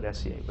sample at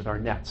SCA with our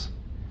nets.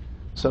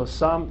 So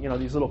some,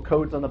 these little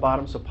codes on the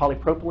bottom. So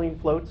polypropylene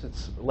floats.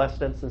 It's less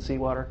dense than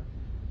seawater.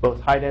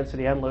 Both high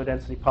density and low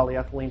density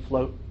polyethylene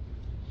float.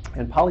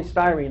 And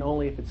polystyrene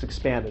only if it's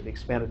expanded, the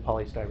expanded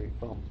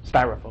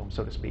styrofoam,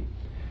 so to speak.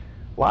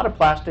 A lot of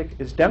plastic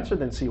is denser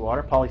than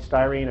seawater.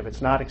 Polystyrene if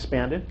it's not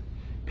expanded.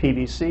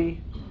 PVC,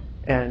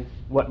 and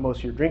what most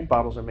of your drink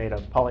bottles are made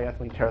of,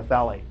 polyethylene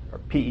terephthalate, or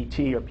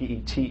PET or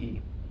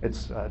PETE,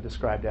 it's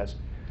described as.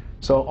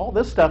 So all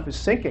this stuff is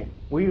sinking.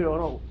 We don't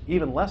know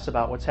even less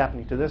about what's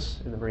happening to this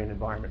in the marine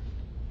environment.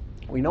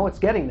 We know it's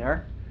getting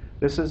there.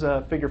 This is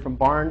a figure from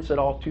Barnes et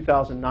al.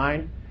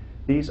 2009.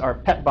 These are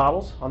PET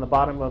bottles on the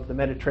bottom of the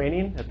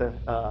Mediterranean, at the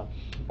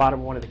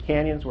bottom of one of the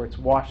canyons where it's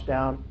washed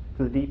down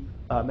to the deep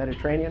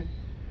Mediterranean.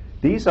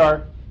 These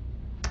are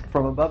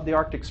from above the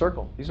Arctic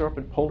Circle. These are up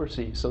in polar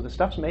seas. So the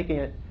stuff's making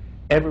it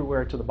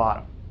everywhere to the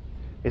bottom.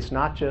 It's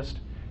not just,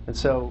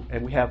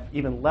 and we have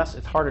even less,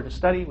 it's harder to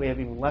study, we have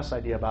even less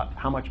idea about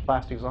how much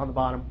plastic is on the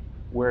bottom,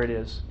 where it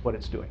is, what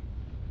it's doing.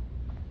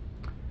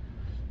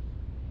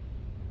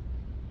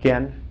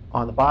 Again,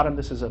 on the bottom,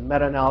 this is a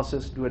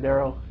meta-analysis,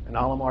 Duodero and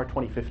Alomar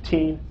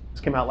 2015.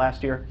 This came out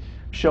last year,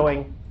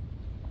 showing,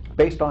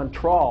 based on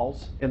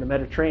trawls in the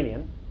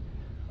Mediterranean,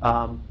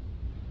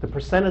 the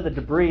percent of the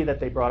debris that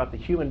they brought up, the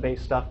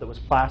human-based stuff that was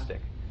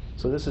plastic.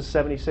 So this is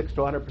 76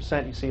 to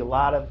 100%. You see a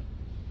lot of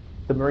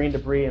the marine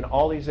debris in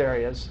all these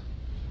areas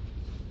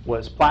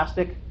was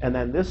plastic. And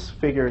then this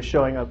figure is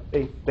showing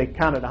they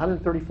counted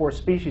 134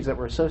 species that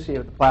were associated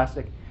with the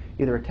plastic,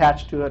 either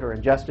attached to it or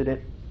ingested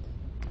it.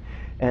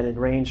 And it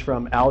ranged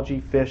from algae,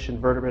 fish,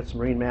 invertebrates,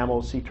 marine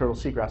mammals, sea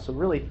turtles, seagrass. So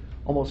really,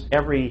 almost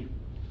every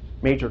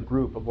major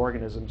group of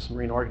organisms,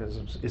 marine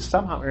organisms, is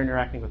somehow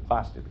interacting with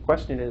plastic. The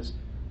question is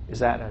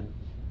that a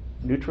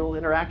neutral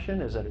interaction?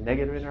 Is it a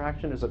negative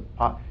interaction? Is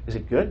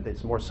it good?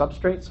 It's more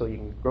substrate, so you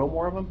can grow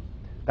more of them?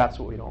 That's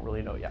what we don't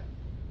really know yet.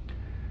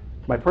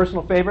 My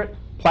personal favorite,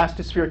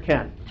 Plastisphere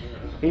Ken.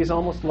 He's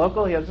almost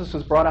local. This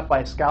was brought up by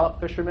a scallop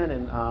fisherman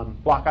in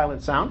Block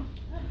Island Sound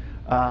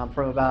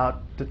from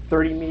about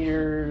 30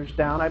 meters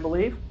down, I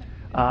believe.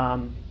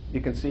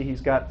 You can see he's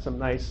got some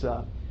nice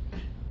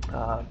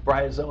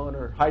bryozoan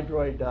or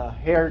hydroid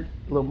hair,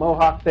 little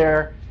mohawk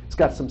there. It's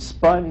got some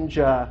sponge,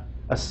 a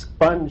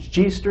sponge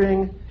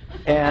G-string,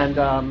 and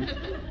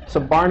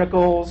some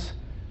barnacles.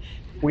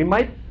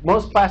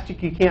 Most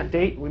plastic you can't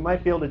date, we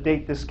might be able to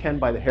date this Ken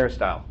by the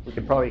hairstyle. We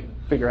could probably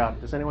figure out,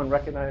 does anyone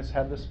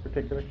have this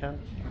particular Ken?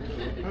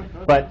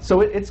 But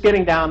so it's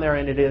getting down there,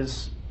 and it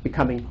is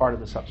becoming part of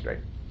the substrate.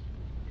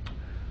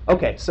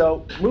 Okay,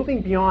 so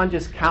moving beyond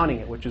just counting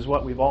it, which is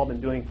what we've all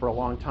been doing for a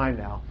long time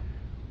now.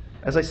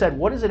 As I said,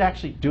 what is it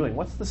actually doing?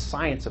 What's the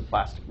science of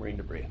plastic marine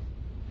debris?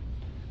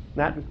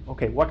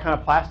 Okay, what kind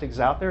of plastic is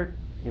out there?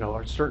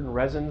 Are certain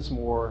resins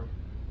more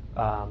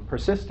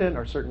persistent?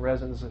 Are certain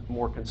resins of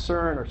more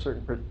concern? Are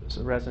certain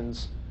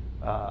resins,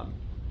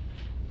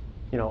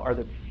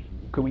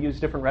 could we use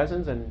different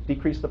resins and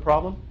decrease the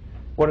problem?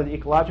 What are the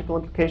ecological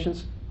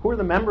implications? Who are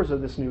the members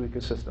of this new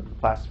ecosystem, the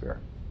Plastisphere?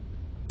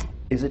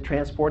 Is it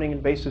transporting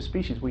invasive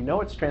species? We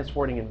know it's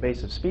transporting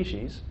invasive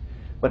species,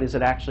 but is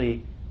it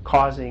actually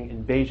causing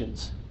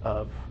invasions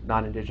of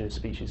non-indigenous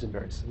species in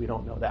various? We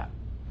don't know that.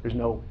 There's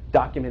no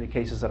documented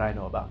cases that I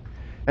know about.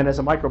 And as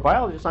a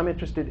microbiologist, I'm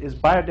interested, is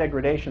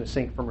biodegradation a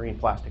sink for marine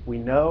plastic? We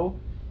know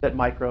that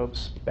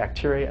microbes,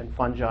 bacteria, and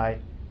fungi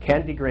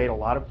can degrade a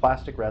lot of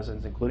plastic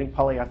resins, including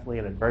polyethylene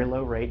at a very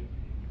low rate,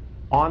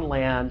 on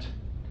land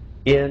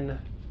in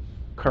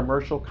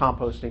commercial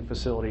composting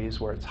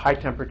facilities where it's high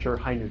temperature,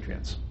 high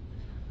nutrients.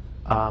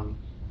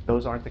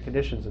 Those aren't the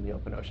conditions in the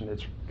open ocean.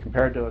 It's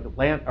compared to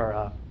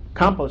a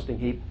composting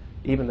heap,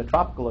 even the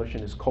tropical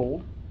ocean is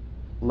cold,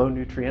 low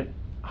nutrient,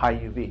 high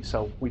UV.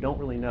 So we don't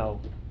really know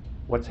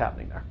what's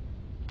happening there.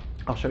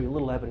 I'll show you a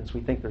little evidence.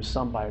 We think there's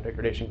some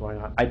biodegradation going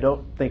on. I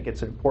don't think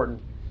it's an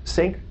important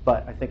sink,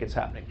 but I think it's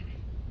happening.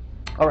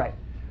 All right.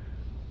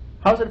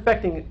 How's it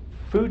affecting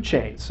food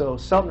chains? So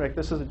Zettler,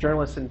 this is a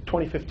journalist in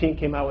 2015,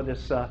 came out with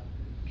this,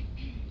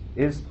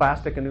 is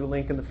plastic a new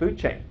link in the food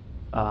chain?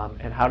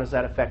 And how does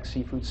that affect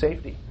seafood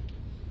safety?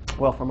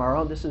 Well, from our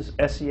own, this is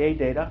SCA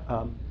data,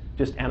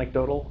 just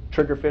anecdotal.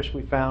 Triggerfish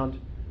we found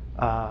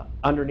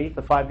underneath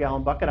a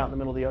 5-gallon bucket out in the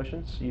middle of the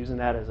oceans, using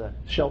that as a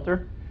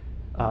shelter.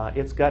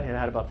 Its gut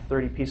had about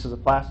 30 pieces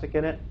of plastic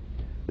in it.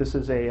 This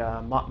is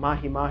a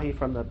mahi-mahi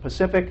from the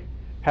Pacific,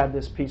 had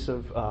this piece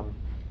of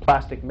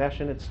plastic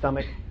mesh in its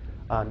stomach,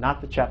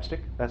 not the chapstick,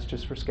 that's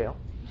just for scale.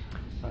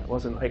 It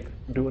wasn't like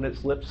doing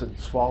its lips and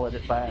swallowed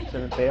it by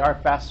accident. They are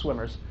fast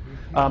swimmers.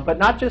 But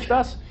not just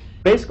us.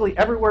 Basically,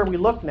 everywhere we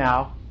look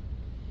now,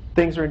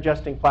 things are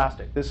ingesting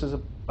plastic. This is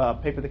a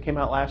paper that came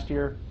out last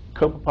year,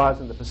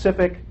 copepods in the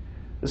Pacific.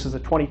 This is a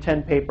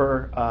 2010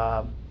 paper,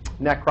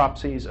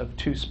 necropsies of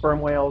 2 sperm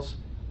whales,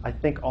 I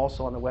think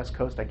also on the West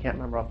Coast, I can't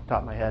remember off the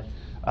top of my head,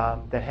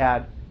 that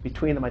had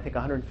between them, I think,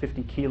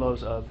 150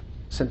 kilos of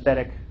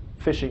synthetic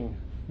fishing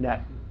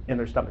net in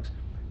their stomachs.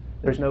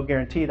 There's no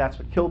guarantee that's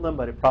what killed them,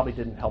 but it probably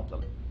didn't help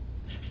them.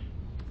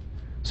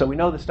 So we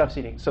know the stuff's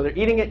eating. So they're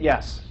eating it,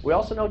 yes. We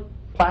also know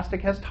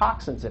plastic has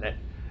toxins in it.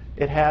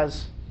 It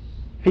has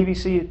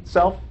PVC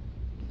itself,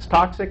 it's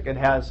toxic. It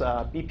has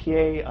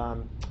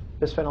BPA,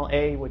 bisphenol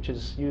A, which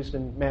is used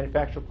in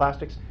manufactured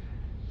plastics,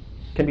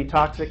 can be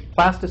toxic.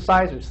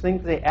 Plasticizers,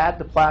 things they add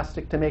to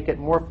plastic to make it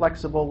more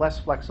flexible,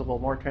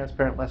 more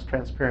transparent, less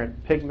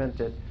transparent,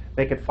 pigmented,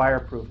 make it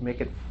fireproof,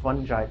 make it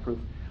fungi-proof.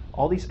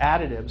 All these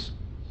additives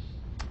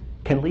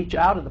can leach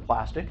out of the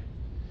plastic.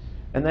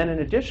 And then in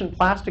addition,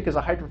 plastic is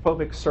a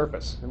hydrophobic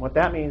surface. And what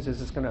that means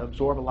is it's going to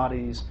absorb a lot of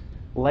these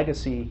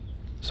legacy,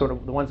 sort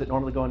of the ones that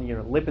normally go in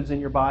lipids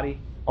in your body,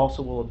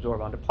 also will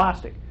absorb onto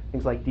plastic.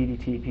 Things like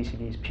DDT,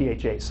 PCBs,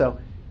 PHA. So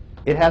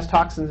it has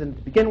toxins in it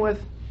to begin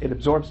with. It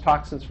absorbs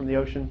toxins from the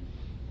ocean.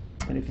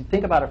 And if you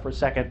think about it for a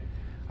second,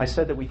 I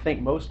said that we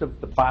think most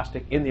of the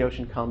plastic in the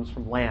ocean comes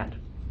from land.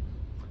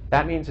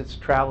 That means it's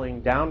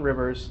traveling down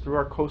rivers through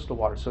our coastal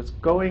waters. So it's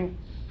going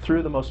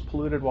through the most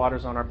polluted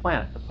waters on our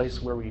planet, the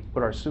place where we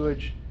put our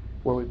sewage,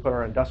 where we put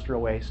our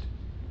industrial waste,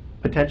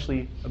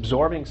 potentially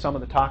absorbing some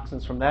of the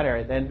toxins from that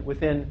area.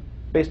 Then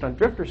based on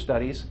drifter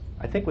studies,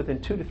 I think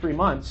within 2 to 3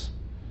 months,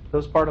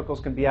 those particles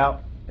can be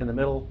out in the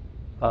middle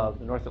of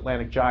the North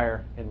Atlantic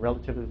gyre in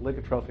relatively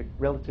ligotrophic,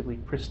 relatively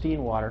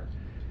pristine water.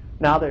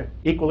 Now the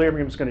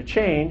equilibrium is going to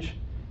change,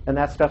 and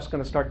that stuff's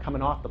going to start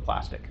coming off the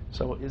plastic.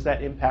 So is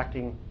that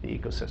impacting the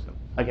ecosystem?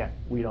 Again,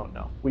 we don't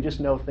know. We just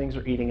know things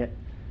are eating it.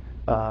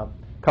 A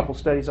couple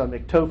studies on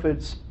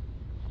myctophids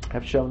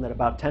have shown that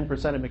about 10%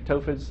 of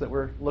myctophids that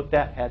were looked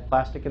at had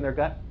plastic in their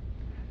gut.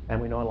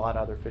 And we know a lot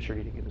of other fish are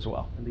eating it as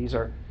well. And these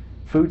are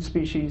food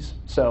species.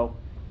 So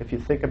if you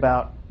think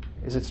about,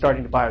 is it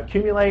starting to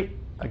bioaccumulate?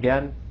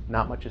 Again,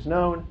 not much is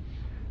known.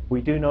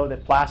 We do know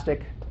that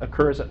plastic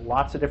occurs at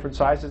lots of different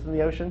sizes in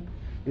the ocean.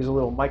 These are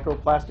little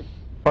microplastic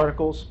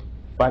particles,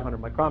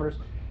 500 micrometers.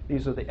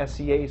 These are the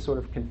SCA sort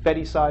of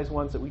confetti-sized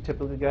ones that we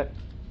typically get.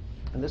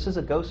 And this is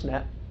a ghost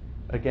net.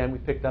 Again, we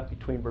picked up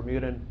between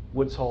Bermuda and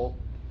Woods Hole,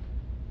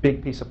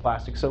 big piece of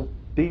plastic. So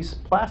these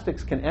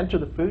plastics can enter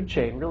the food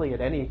chain really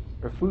at any,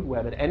 or food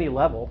web at any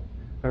level.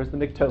 There's the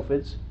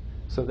myctophids.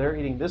 So they're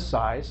eating this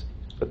size.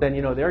 But then,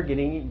 they're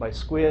getting eaten by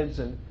squids.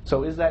 And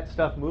so is that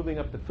stuff moving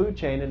up the food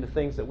chain into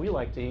things that we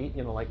like to eat,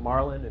 like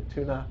marlin and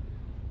tuna,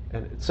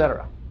 and et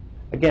cetera?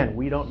 Again,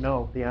 we don't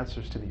know the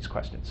answers to these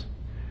questions.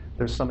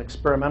 There's some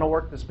experimental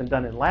work that's been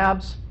done in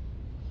labs.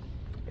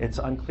 It's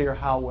unclear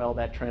how well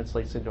that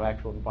translates into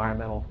actual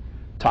environmental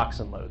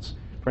toxin loads.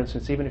 For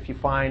instance, even if you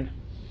find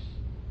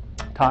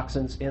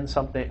toxins in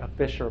something, a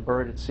fish or a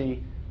bird at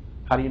sea,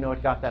 how do you know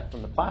it got that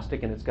from the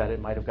plastic in its gut? It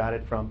might have got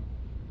it from,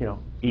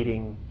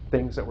 eating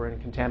things that were in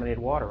contaminated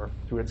water or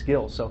through its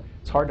gills. So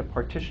it's hard to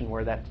partition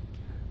where that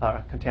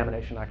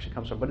contamination actually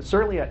comes from. But it's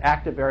certainly an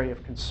active area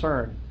of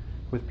concern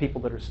with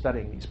people that are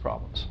studying these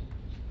problems.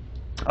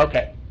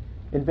 Okay,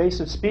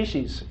 invasive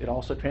species. It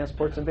also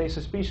transports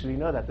invasive species. You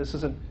know that. This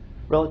is a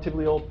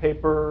relatively old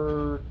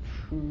paper,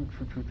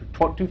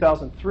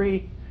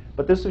 2003,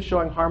 but this is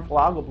showing harmful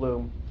algal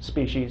bloom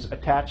species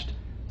attached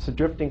to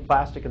drifting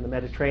plastic in the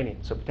Mediterranean,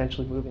 so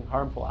potentially moving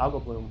harmful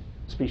algal bloom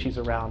species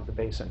around the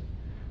basin.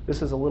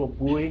 This is a little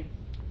buoy.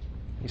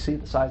 You see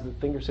the size of the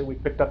fingertip we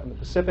picked up in the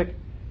Pacific.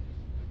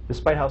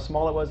 Despite how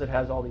small it was, it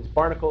has all these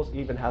barnacles, it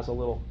even has a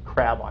little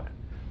crab on it.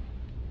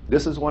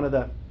 This is one of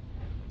the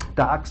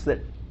docks that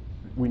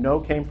we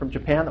know came from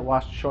Japan that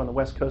washed ashore on the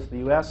west coast of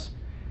the US,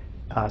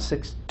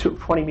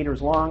 20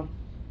 meters long,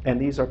 and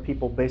these are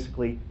people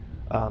basically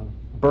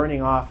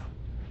burning off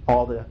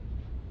all the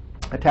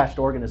attached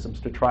organisms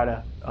to try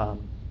to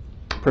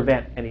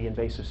prevent any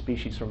invasive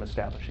species from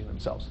establishing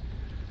themselves.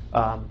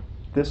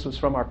 This was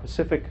from our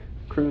Pacific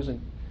cruise,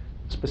 and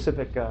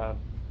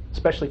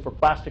especially for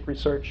plastic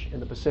research in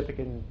the Pacific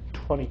in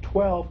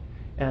 2012,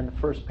 and the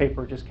first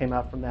paper just came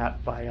out from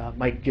that by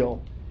Mike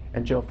Gill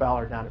and Joe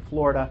Fowler down in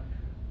Florida.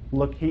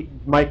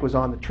 Mike was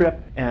on the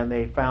trip, and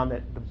they found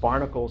that the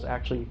barnacles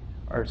actually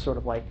are sort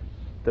of like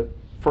the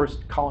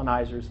first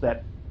colonizers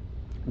that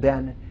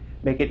then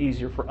make it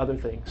easier for other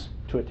things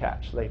to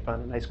attach. So they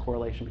found a nice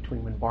correlation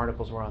between when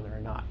barnacles were on there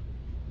or not.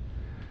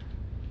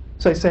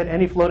 So I said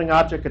any floating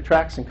object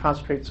attracts and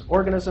concentrates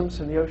organisms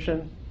in the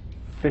ocean.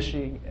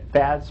 Fishing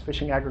fads,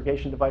 fishing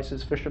aggregation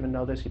devices, fishermen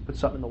know this. You put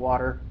something in the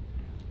water,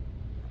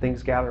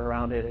 things gather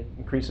around it, it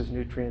increases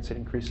nutrients, it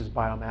increases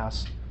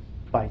biomass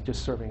by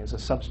just serving as a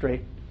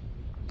substrate.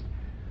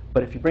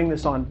 But if you bring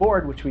this on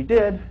board, which we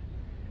did,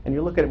 and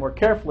you look at it more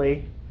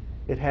carefully,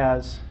 it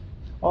has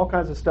all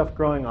kinds of stuff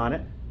growing on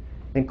it,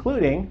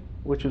 including,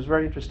 which was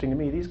very interesting to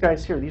me, these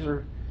guys here. These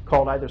are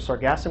called either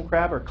sargassum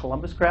crab or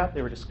Columbus crab.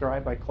 They were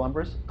described by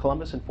Columbus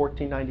in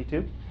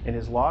 1492 in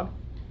his log.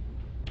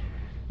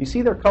 You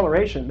see their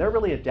coloration. They're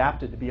really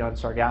adapted to be on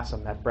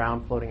sargassum, that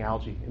brown floating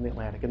algae in the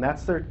Atlantic, and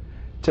that's their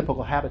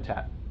typical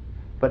habitat.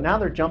 But now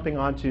they're jumping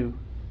onto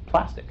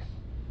plastic.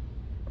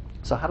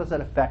 So how does that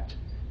affect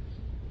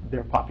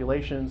their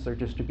populations, their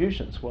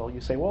distributions? Well,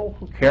 you say, well,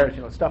 who cares?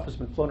 Stuff has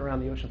been floating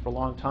around the ocean for a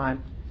long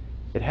time.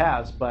 It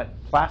has, but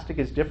plastic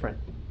is different.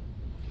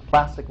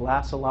 Plastic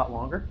lasts a lot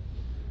longer.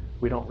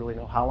 We don't really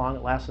know how long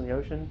it lasts in the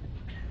ocean.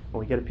 When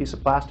we get a piece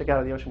of plastic out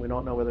of the ocean, we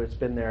don't know whether it's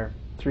been there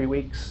 3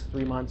 weeks,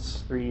 3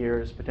 months, 3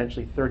 years,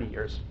 potentially 30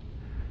 years.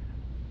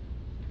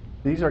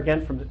 These are,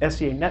 again, from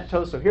SEA net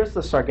tows. So here's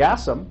the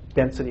sargassum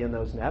density in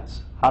those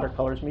nets. Hotter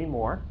colors mean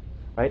more,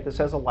 right? This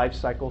has a life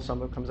cycle.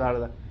 Some of it comes out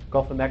of the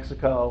Gulf of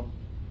Mexico,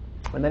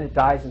 and then it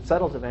dies and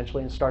settles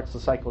eventually and starts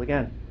the cycle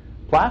again.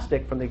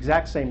 Plastic from the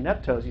exact same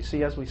net tows, you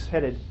see as we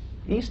headed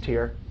east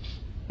here,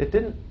 it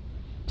didn't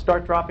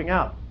start dropping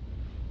out.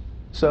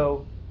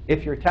 So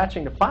if you're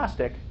attaching to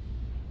plastic,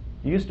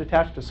 you used to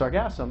attach to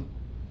sargassum,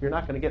 you're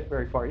not going to get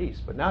very far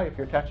east. But now if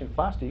you're attaching to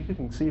plastic, you can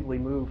conceivably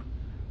move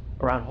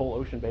around whole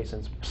ocean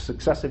basins,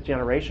 successive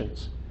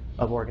generations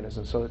of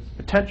organisms. So it's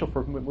potential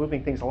for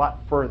moving things a lot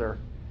further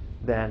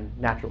than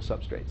natural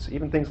substrates.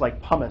 Even things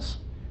like pumice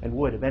and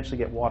wood eventually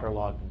get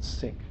waterlogged and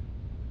sink.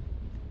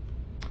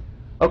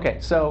 Okay,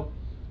 so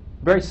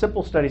very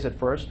simple studies at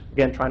first.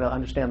 Again, trying to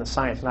understand the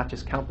science, not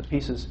just count the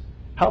pieces.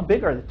 How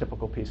big are the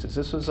typical pieces?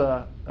 This was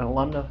an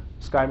alumna,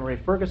 Sky Marie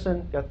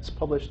Ferguson, got this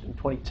published in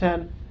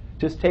 2010,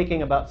 just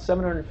taking about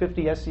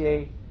 750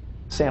 SEA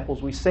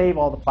samples. We save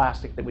all the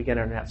plastic that we get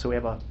on our net, so we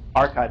have an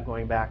archive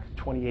going back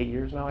 28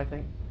 years now, I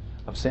think,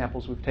 of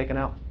samples we've taken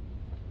out.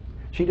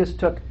 She just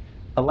took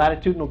a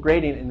latitudinal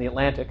gradient in the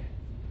Atlantic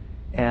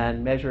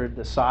and measured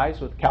the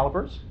size with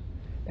calipers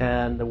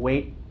and the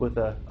weight with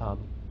a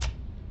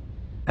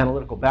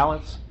analytical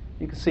balance.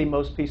 You can see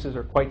most pieces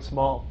are quite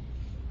small,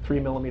 3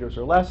 millimeters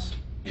or less,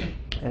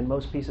 and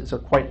most pieces are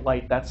quite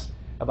light. That's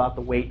about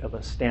the weight of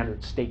a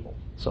standard staple.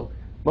 So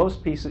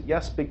most pieces,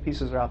 yes, big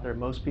pieces are out there.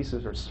 Most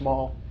pieces are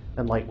small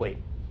and lightweight.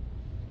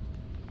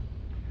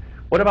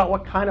 What about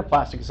what kind of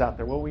plastic is out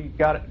there? Well,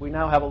 we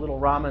now have a little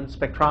Raman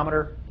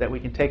spectrometer that we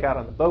can take out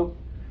on the boat.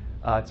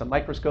 It's a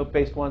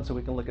microscope-based one, so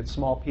we can look at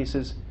small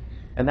pieces.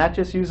 And that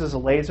just uses a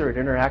laser. It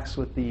interacts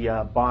with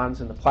the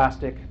bonds in the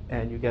plastic,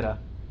 and you get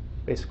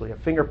basically a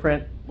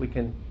fingerprint. We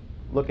can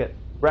look at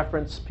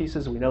reference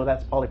pieces. We know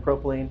that's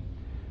polypropylene.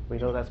 We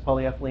know that's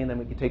polyethylene. Then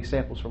we can take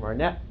samples from our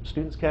net,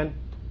 students can,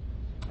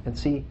 and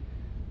see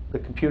the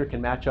computer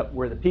can match up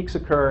where the peaks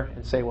occur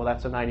and say, well,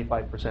 that's a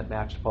 95%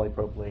 match to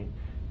polypropylene,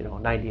 a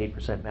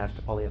 98% match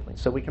to polyethylene.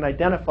 So we can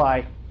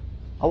identify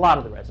a lot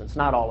of the resins,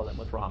 not all of them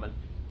with Raman.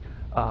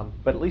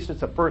 But at least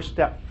it's a first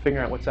step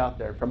figuring out what's out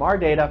there. From our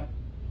data,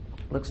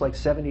 it looks like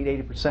 70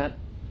 to 80%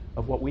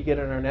 of what we get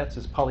in our nets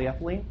is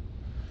polyethylene.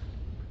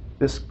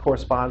 This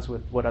corresponds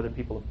with what other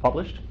people have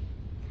published.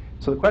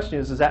 So the question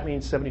is, does that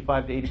mean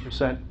 75 to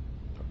 80%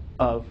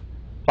 of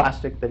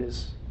plastic that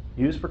is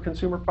used for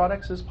consumer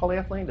products is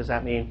polyethylene? Does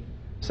that mean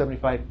 70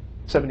 to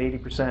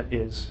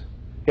 80%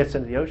 gets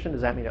into the ocean?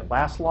 Does that mean it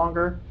lasts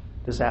longer?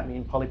 Does that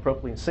mean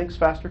polypropylene sinks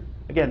faster?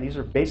 Again, these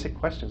are basic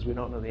questions we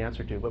don't know the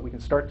answer to, but we can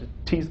start to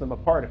tease them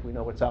apart if we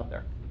know what's out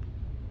there.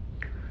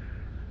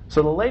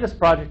 So the latest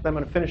project I'm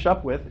going to finish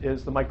up with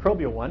is the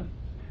microbial one.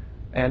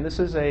 And this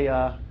is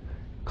a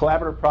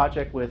collaborative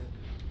project with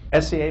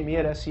SCA, me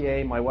at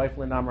SCA, my wife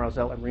Linda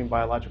Zettler at Marine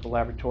Biological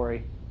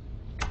Laboratory,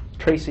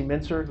 Tracy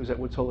Mincer, who's at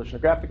Woods Hole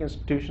Oceanographic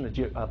Institution,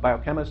 a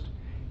biochemist,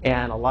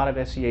 and a lot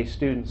of SCA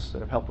students that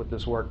have helped with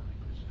this work,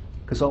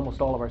 because almost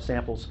all of our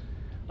samples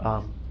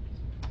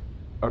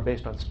are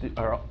based on,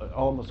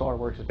 almost all our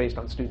work is based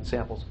on student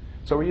samples.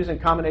 So we're using a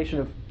combination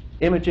of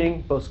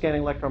imaging, both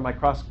scanning electron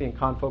microscopy and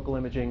confocal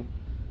imaging,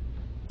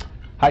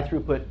 high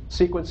throughput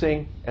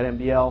sequencing at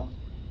MBL,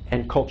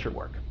 and culture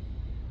work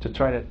to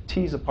try to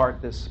tease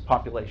apart this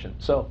population.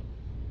 So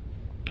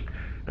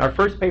in our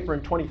first paper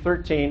in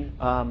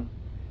 2013,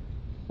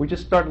 we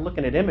just started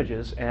looking at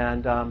images,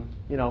 and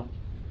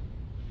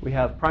we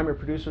have primary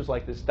producers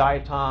like this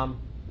diatom,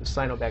 the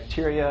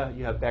cyanobacteria.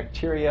 You have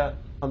bacteria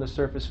on the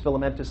surface,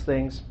 filamentous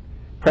things.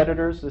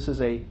 Predators, this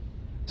is a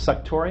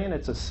suctorian.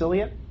 It's a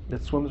ciliate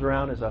that swims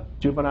around as a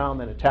juvenile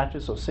and then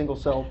attaches, so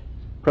single-celled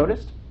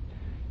protist.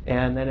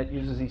 And then it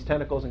uses these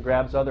tentacles and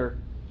grabs other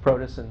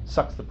protists and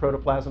sucks the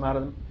protoplasm out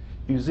of them.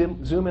 If you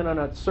zoom in on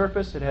its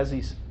surface, it has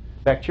these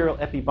bacterial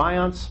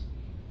epibionts.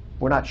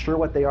 We're not sure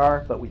what they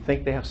are, but we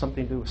think they have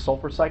something to do with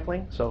sulfur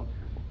cycling. So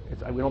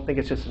we don't think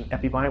it's just an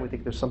epibiont. We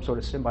think there's some sort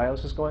of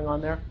symbiosis going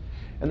on there.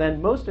 And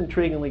then most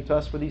intriguingly to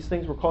us were these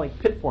things we're calling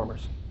pit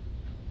formers.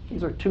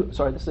 These are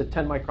this is a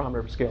 10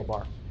 micrometer scale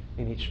bar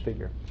in each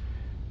figure.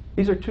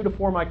 These are 2 to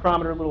 4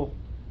 micrometer little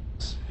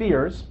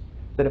spheres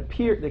that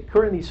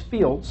occur in these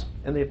fields,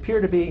 and they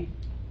appear to be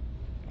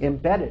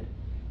embedded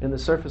in the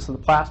surface of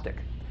the plastic.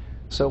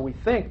 So we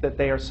think that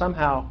they are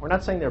somehow, we're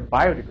not saying they're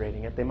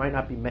biodegrading it, they might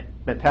not be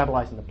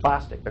metabolizing the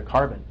plastic, the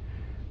carbon,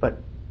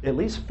 but at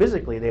least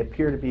physically they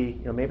appear to be,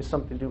 maybe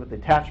something to do with the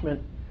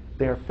attachment.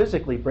 They are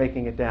physically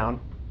breaking it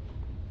down.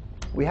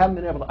 We haven't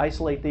been able to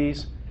isolate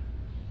these,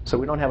 so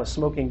we don't have a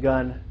smoking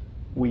gun.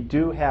 We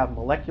do have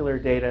molecular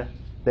data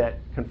that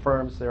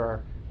confirms there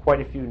are quite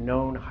a few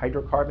known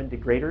hydrocarbon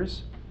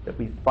degraders that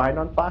we find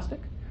on plastic,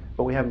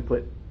 but we haven't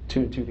put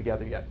 2 and 2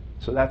 together yet.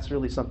 So that's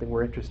really something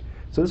we're interested in.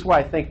 So this is why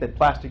I think that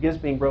plastic is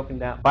being broken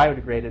down,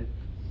 biodegraded,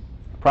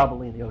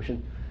 probably in the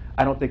ocean.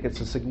 I don't think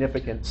it's a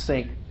significant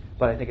sink,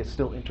 but I think it's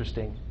still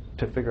interesting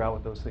to figure out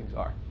what those things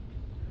are.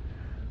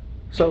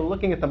 So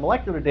looking at the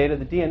molecular data,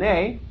 the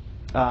DNA,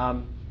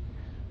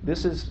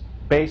 this is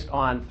based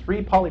on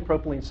 3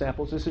 polypropylene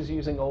samples. This is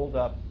using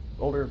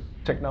older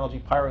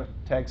technology, pyrotag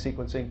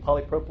sequencing,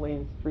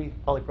 polypropylene, 3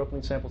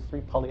 polypropylene samples,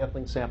 3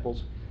 polyethylene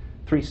samples,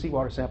 3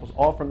 seawater samples,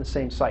 all from the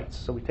same sites.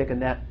 So we take a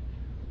net,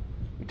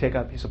 we take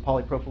out a piece of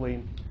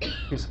polypropylene,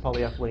 piece of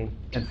polyethylene,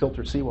 and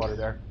filter seawater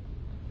there,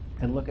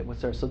 and look at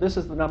what's there. So this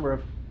is the number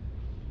of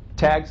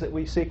tags that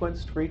we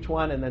sequenced for each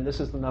one, and then this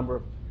is the number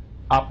of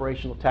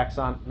operational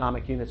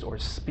taxonomic units, or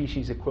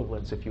species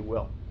equivalents, if you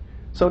will.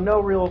 So no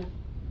real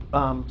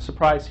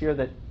surprise here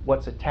that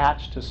what's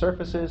attached to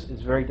surfaces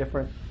is very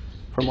different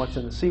from what's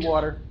in the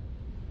seawater.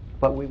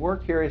 But we were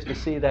curious to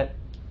see that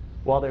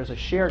while there's a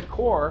shared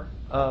core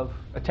of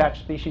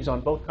attached species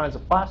on both kinds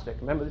of plastic,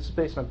 remember this is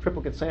based on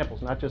triplicate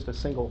samples, not just a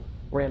single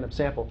random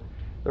sample,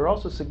 there are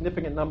also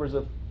significant numbers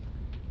of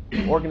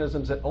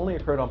organisms that only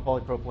occurred on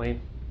polypropylene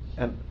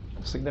and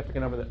a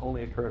significant number that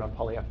only occurred on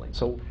polyethylene.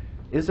 So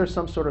is there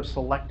some sort of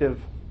selective,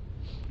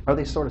 are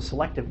they sort of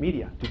selective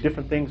media? Do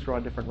different things grow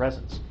on different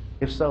resins?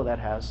 If so, that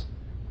has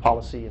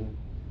policy and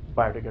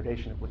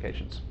biodegradation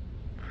implications.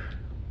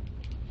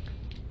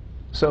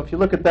 So if you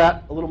look at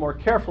that a little more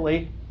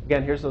carefully,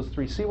 again, here's those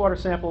 3 seawater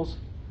samples,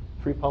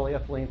 3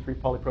 polyethylene, 3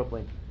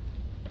 polypropylene.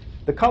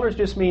 The colors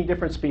just mean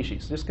different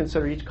species. Just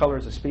consider each color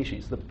as a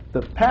species.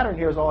 The pattern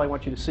here is all I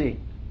want you to see.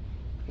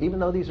 Even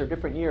though these are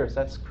different years,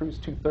 that's Cruise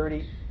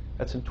 230,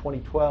 that's in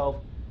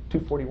 2012,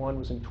 241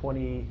 was in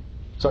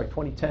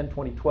 2010,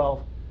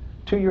 2012.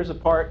 2 years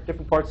apart,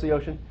 different parts of the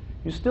ocean.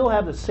 You still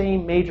have the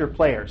same major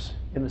players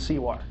in the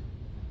seawater,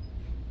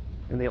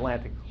 in the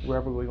Atlantic,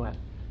 wherever we went.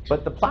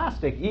 But the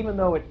plastic, even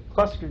though it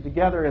clustered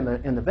together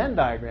in the Venn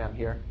diagram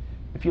here,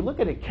 if you look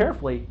at it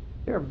carefully,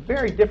 they're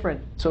very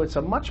different. So it's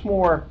a much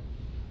more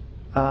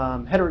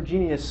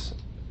heterogeneous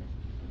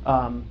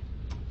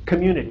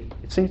community.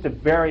 It seems to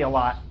vary a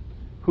lot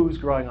who's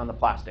growing on the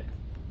plastic.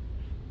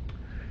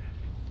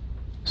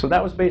 So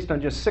that was based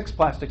on just 6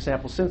 plastic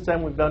samples. Since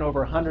then, we've done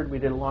over 100. We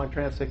did a long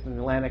transect in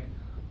the Atlantic,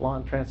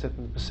 long transect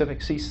in the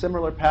Pacific. See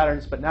similar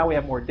patterns, but now we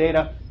have more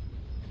data,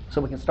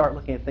 so we can start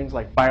looking at things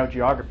like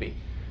biogeography.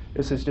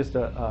 This is just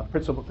a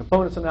principal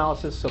components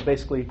analysis. So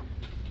basically,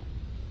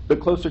 the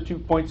closer 2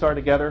 points are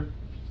together,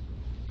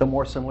 the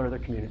more similar the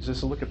communities. This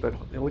is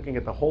looking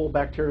at the whole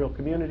bacterial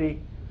community.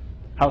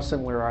 How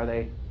similar are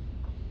they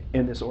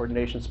in this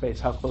ordination space?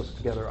 How close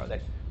together are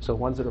they? So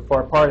ones that are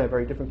far apart have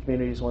very different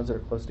communities. Ones that are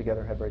close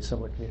together have very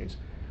similar communities.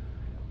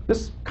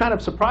 This kind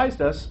of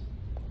surprised us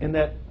in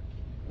that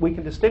we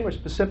can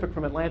distinguish Pacific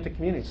from Atlantic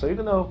communities. So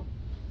even though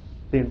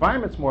the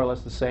environment's more or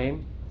less the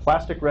same,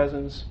 plastic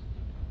resins,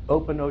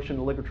 open ocean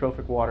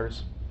oligotrophic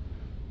waters,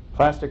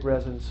 plastic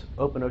resins,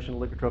 open ocean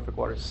oligotrophic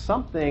waters,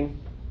 something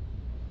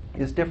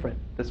is different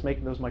that's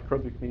making those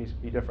microbial communities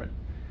be different.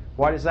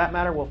 Why does that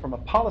matter? Well, from a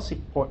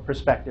policy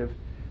perspective,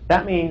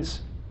 that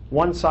means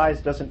one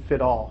size doesn't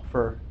fit all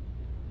for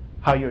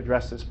how you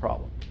address this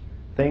problem.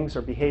 Things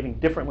are behaving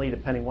differently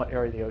depending what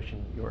area of the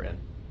ocean you're in.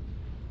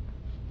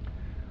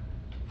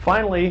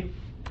 Finally,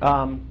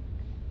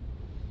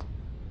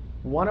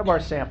 one of our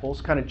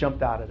samples kind of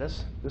jumped out at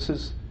us. This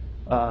is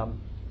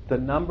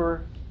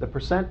the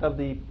percent of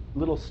the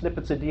little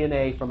snippets of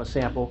DNA from a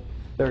sample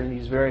that are in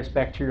these various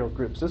bacterial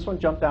groups. This one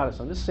jumped out at us.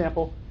 On this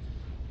sample,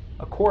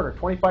 a quarter,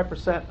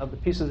 25% of the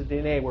pieces of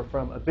DNA were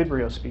from a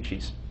Vibrio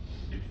species.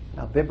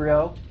 Now,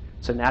 Vibrio,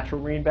 it's a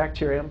natural marine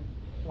bacterium,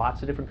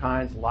 lots of different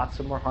kinds, lots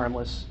of them are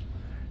harmless.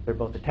 They're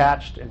both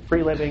attached and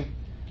free-living,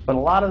 but a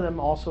lot of them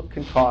also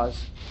can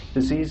cause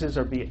diseases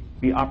or be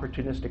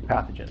opportunistic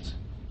pathogens.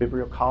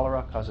 Vibrio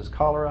cholera causes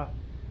cholera.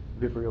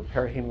 Vibrio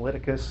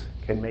parahemolyticus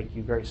can make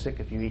you very sick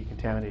if you eat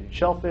contaminated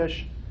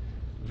shellfish.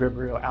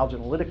 Vibrio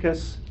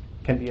alginolyticus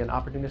can be an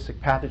opportunistic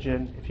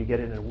pathogen. If you get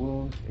it in a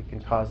wound, it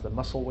can cause the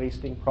muscle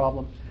wasting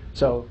problem.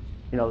 So,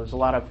 there's a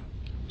lot of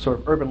sort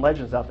of urban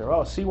legends out there.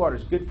 Oh, seawater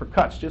is good for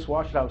cuts. Just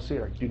wash it out with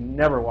seawater. Do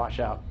never wash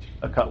out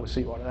a cut with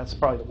seawater. That's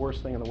probably the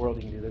worst thing in the world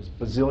you can do. There's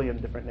a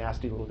bazillion different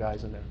nasty little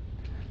guys in there.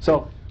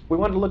 So we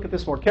wanted to look at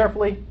this more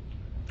carefully.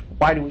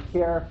 Why do we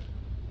care?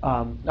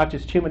 Not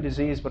just human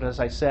disease, but as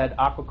I said,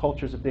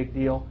 aquaculture is a big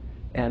deal.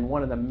 And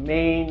one of the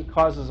main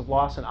causes of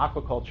loss in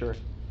aquaculture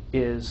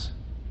is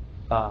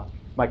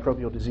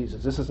microbial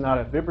diseases. This is not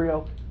a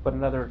Vibrio, but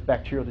another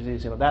bacterial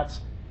disease.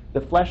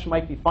 The flesh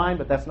might be fine,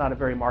 but that's not a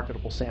very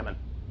marketable salmon.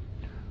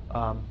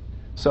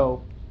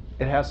 So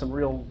it has some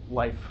real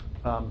life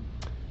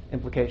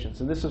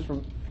implications. And this is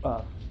from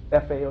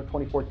FAO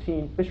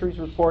 2014 fisheries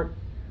report.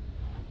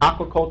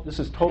 Aquaculture, this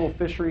is total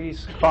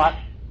fisheries caught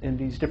in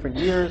these different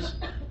years.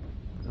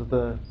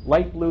 The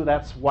light blue,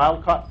 that's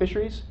wild-caught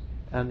fisheries,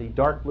 and the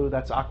dark blue,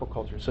 that's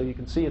aquaculture. So you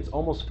can see it's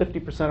almost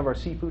 50% of our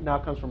seafood now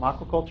comes from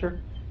aquaculture,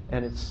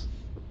 and it's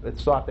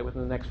thought that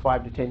within the next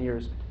 5 to 10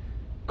 years,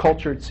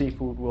 cultured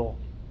seafood will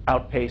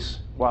outpace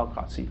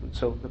wild-caught seafood.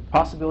 So the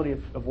possibility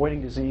of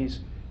avoiding disease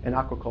in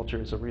aquaculture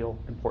is a real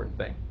important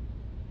thing.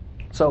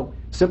 So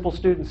simple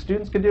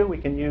students can do. We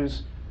can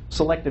use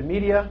selective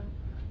media,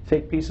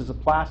 take pieces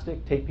of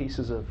plastic, take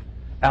pieces of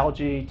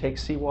algae, take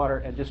seawater,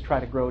 and just try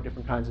to grow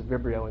different kinds of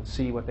Vibrio and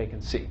see what they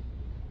can see.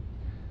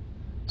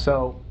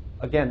 So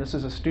again, this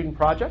is a student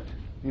project.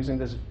 Using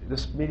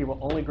this media will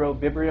only grow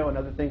Vibrio and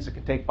other things that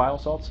can take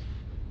biosalts.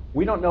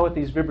 We don't know what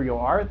these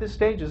Vibrio are at this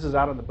stage. This is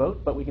out on the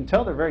boat, but we can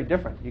tell they're very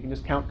different. You can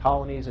just count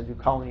colonies and do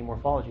colony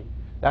morphology.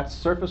 That's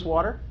surface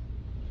water,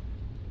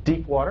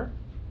 deep water,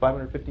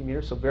 550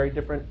 meters, so very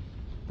different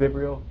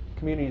Vibrio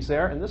communities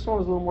there. And this one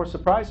was a little more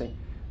surprising.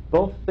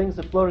 Both things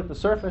that float at the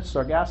surface,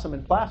 sargassum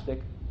and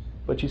plastic,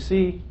 but you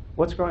see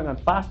what's growing on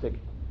plastic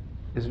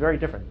is very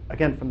different,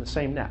 again, from the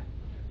same net.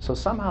 So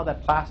somehow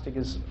that plastic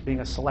is being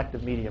a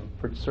selective medium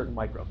for certain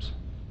microbes.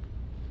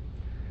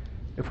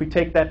 If we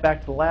take that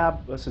back to the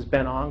lab, this is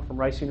Ben Ong from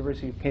Rice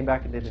University who came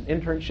back and did an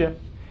internship.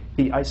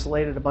 He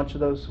isolated a bunch of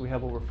those. We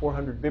have over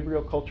 400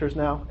 Vibrio cultures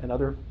now and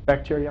other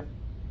bacteria.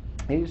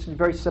 And he used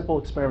very simple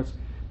experiments.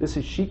 This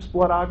is sheep's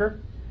blood agar,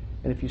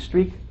 and if you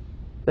streak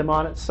them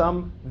on it,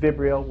 some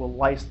Vibrio will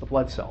lyse the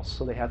blood cells,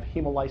 so they have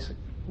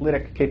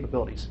hemolytic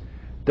capabilities.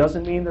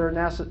 Doesn't mean they're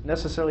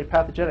necessarily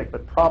pathogenic,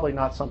 but probably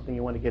not something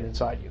you want to get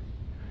inside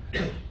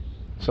you.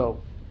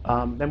 So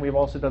then we've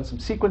also done some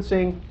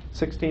sequencing,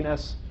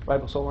 16S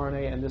ribosomal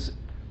RNA, and this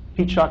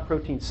heat shock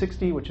protein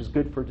 60, which is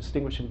good for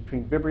distinguishing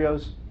between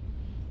Vibrios.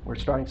 We're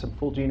starting some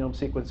full genome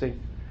sequencing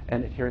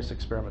and adherence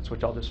experiments,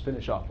 which I'll just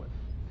finish off with.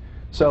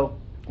 So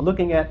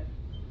looking at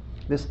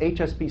this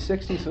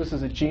HSP60, so this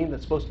is a gene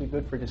that's supposed to be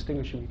good for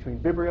distinguishing between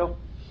Vibrio.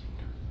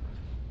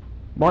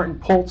 Martin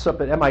Poltz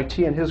up at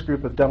MIT and his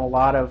group have done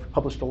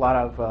published a lot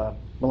of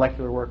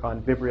molecular work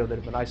on Vibrio that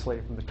have been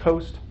isolated from the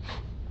coast.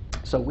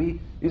 So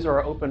these are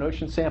our open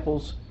ocean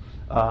samples.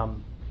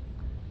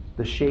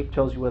 The shape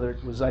tells you whether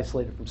it was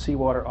isolated from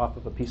seawater, off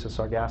of a piece of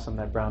sargassum,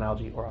 that brown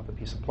algae, or off a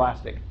piece of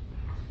plastic.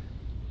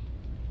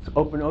 It's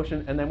open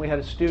ocean, and then we had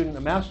a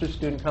master's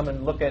student, come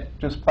and look at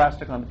just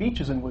plastic on the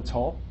beaches in Woods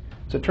Hole.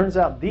 So it turns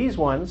out these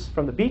ones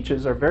from the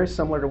beaches are very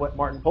similar to what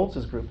Martin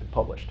Poltz's group had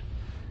published.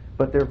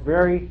 But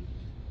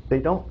they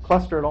don't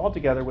cluster at all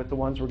together with the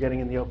ones we're getting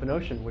in the open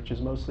ocean, which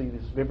is mostly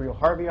this Vibrio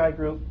harveyi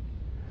group,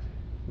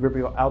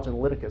 Vibrio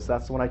alginolyticus.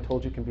 That's the one I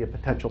told you can be a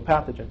potential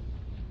pathogen.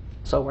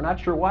 So we're not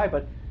sure why,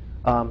 but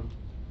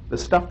the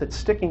stuff that's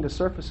sticking to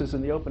surfaces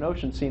in the open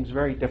ocean seems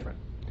very different.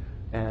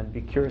 And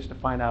be curious to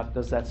find out,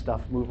 does that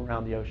stuff move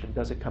around the ocean?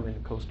 Does it come into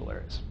coastal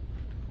areas?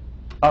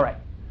 All right.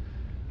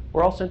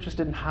 We're also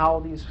interested in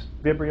how these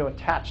Vibrio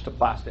attach to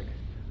plastic.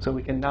 So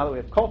we can, now that we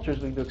have cultures,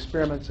 we can do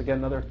experiments. Again,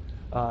 another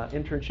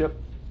internship.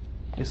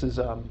 This is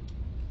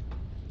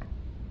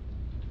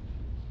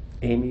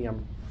Amy,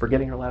 I'm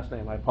forgetting her last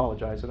name, I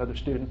apologize, another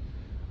student,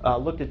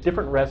 looked at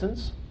different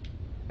resins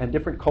and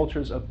different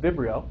cultures of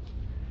Vibrio.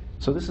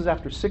 So this is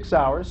after 6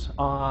 hours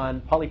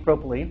on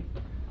polypropylene,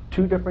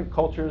 2 different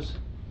cultures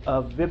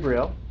of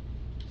Vibrio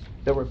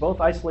that were both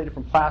isolated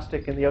from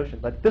plastic in the ocean.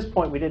 But at this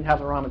point, we didn't have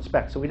the Raman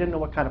spec, so we didn't know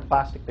what kind of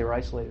plastic they were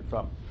isolated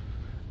from.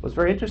 It was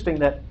very interesting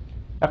that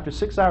after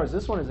 6 hours,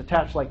 this one is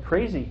attached like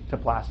crazy to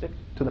plastic,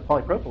 to the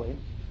polypropylene.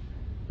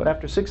 But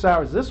after 6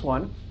 hours, this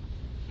one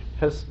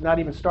has not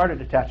even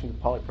started attaching to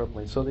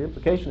polypropylene. So the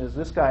implication is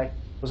this guy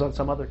was on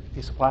some other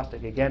piece of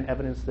plastic. Again,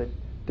 evidence that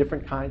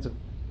different kinds of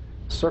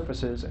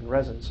surfaces and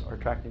resins are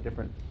attracting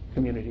different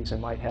communities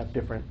and might have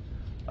different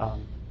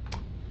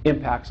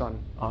impacts on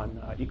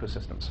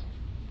ecosystems.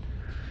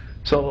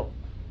 So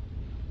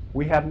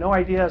we have no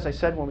idea, as I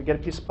said, when we get a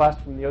piece of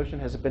plastic from the ocean,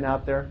 has it been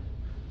out there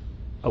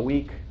a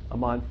week, a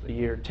month, a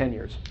year, 10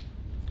 years?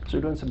 So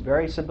we're doing some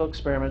very simple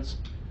experiments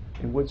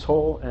in Woods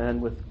Hole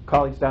and with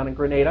colleagues down in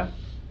Grenada,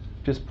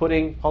 just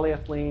putting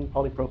polyethylene,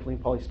 polypropylene,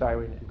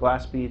 polystyrene, and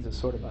glass beads as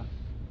sort of a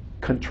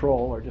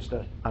control, or just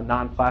a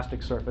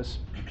non-plastic surface,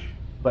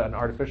 but an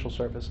artificial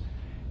surface.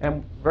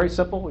 And very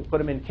simple, we put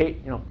them in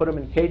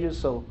cages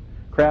so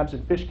crabs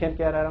and fish can't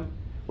get at them.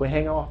 We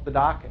hang them off the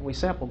dock, and we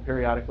sample them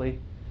periodically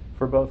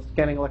for both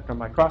scanning electron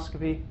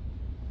microscopy.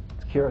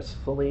 Kira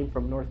Salim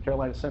from North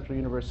Carolina Central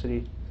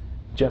University,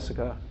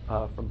 Jessica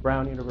from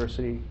Brown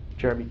University,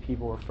 Jeremy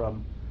Pivor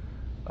from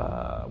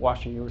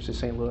Washington University,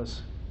 St.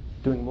 Louis,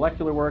 doing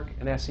molecular work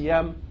in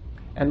SEM,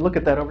 and look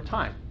at that over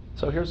time.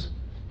 So here's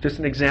just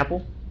an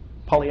example.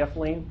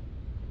 Polyethylene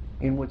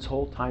in Woods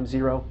Hole, time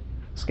 0,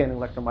 scanning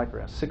electron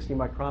micrograph, 60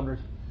 micrometers.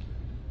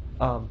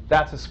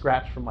 That's a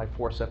scratch from my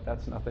forceps.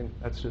 That's nothing.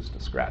 That's just a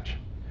scratch.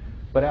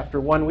 But after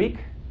 1 week,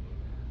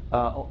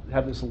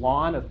 have this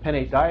lawn of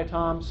pennate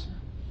diatoms.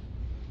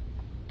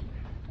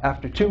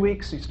 After 2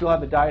 weeks, you still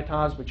have the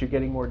diatoms, but you're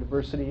getting more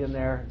diversity in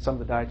there. Some of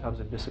the diatoms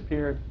have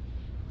disappeared.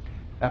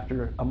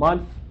 After a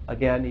month,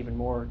 again, even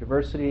more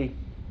diversity.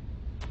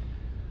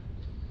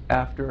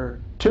 After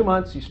 2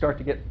 months, you start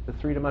to get the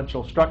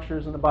 3-dimensional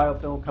structures in the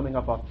biofilm coming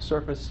up off the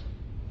surface.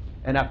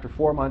 And after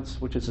 4 months,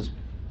 which is as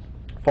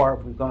far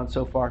as we've gone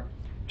so far,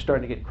 you're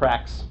starting to get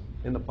cracks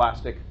in the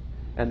plastic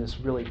and this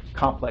really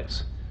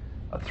complex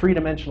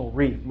 3-dimensional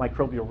reef,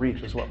 microbial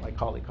reef is what my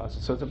colleague calls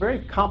it. So it's a very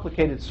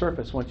complicated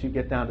surface once you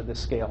get down to this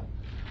scale.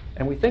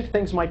 And we think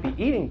things might be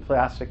eating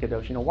plastic at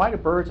ocean. Why do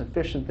birds and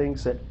fish and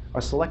things that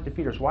are selective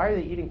feeders, why are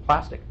they eating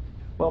plastic?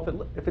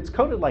 Well, if it's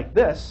coated like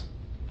this,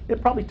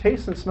 it probably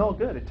tastes and smells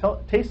good. It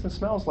tastes and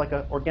smells like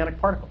an organic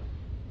particle.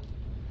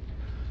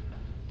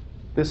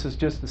 This is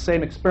just the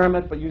same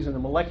experiment, but using the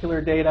molecular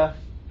data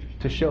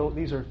to show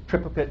these are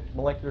triplicate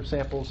molecular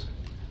samples,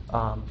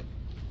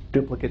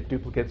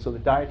 duplicate. So the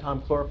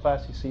diatom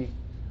chloroplasts, you see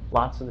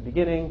lots in the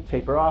beginning,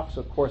 taper off,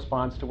 so it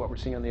corresponds to what we're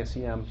seeing on the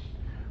SEM.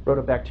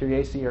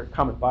 Rhodobacteriaceae are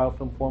common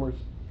biofilm formers.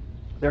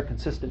 They're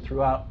consistent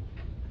throughout.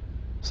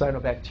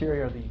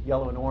 Cyanobacteria are the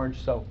yellow and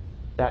orange, so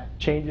that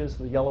changes.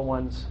 The yellow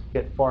ones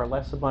get far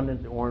less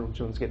abundant, the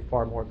orange ones get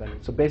far more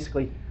abundant. So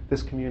basically,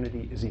 this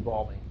community is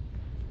evolving.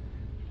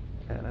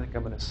 And I think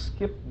I'm going to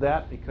skip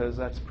that because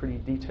that's pretty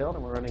detailed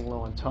and we're running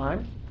low on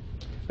time.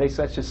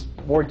 Basically, that's just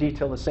more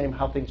detail, the same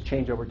how things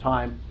change over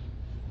time.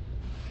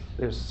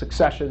 There's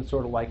succession,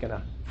 sort of like in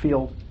a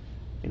field,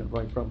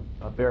 going from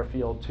a bare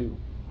field to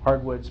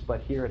hardwoods,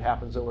 but here it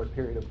happens over a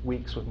period of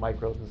weeks with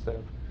microbes instead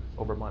of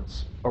over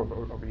months, or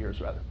over years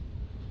rather.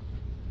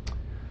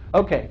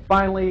 Okay,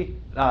 finally,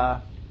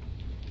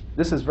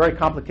 this is very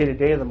complicated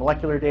data, the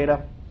molecular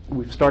data.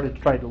 We've started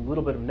to try to do a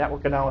little bit of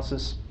network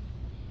analysis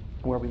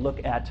where we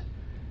look at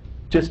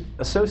just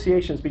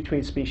associations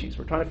between species.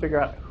 We're trying to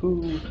figure out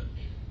who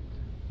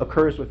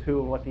occurs with who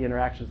and what the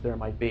interactions there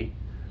might be.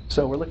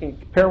 So we're looking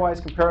at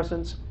pairwise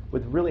comparisons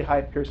with really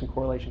high Pearson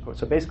correlation codes.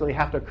 So basically, they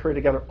have to occur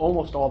together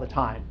almost all the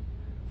time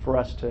for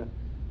us to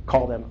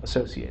call them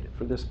associated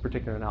for this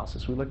particular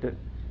analysis. We looked at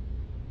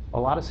a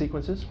lot of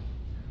sequences,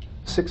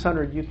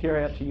 600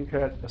 eukaryote to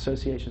eukaryote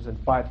associations and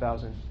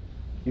 5,000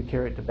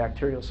 eukaryote to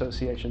bacterial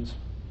associations.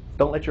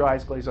 Don't let your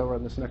eyes glaze over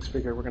on this next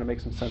figure. We're going to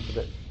make some sense of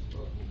it.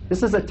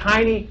 This is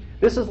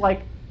this is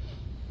like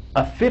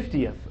a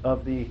 50th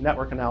of the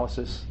network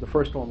analysis, the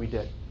first one we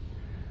did.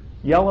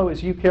 Yellow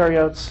is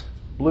eukaryotes,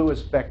 blue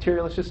is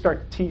bacteria. Let's just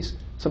start to tease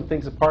some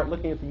things apart.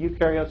 Looking at the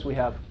eukaryotes, we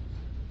have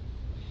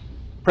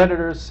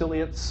predators,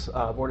 ciliates,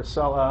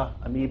 vorticella,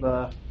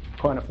 amoeba,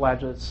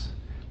 choanoflagellates.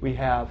 We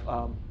have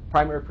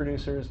primary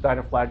producers,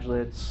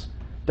 dinoflagellates,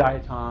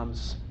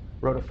 diatoms,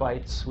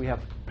 rhodophytes. We have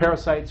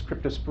parasites,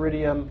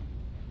 cryptosporidium.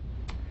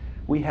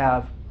 We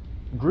have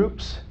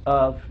groups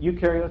of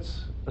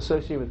eukaryotes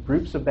associated with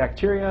groups of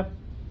bacteria.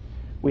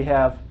 We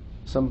have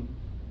some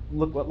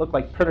what look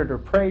like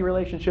predator-prey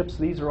relationships.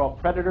 These are all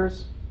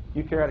predators,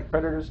 eukaryotic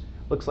predators.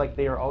 Looks like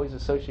they are always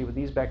associated with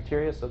these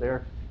bacteria, so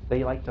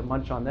they like to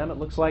munch on them, it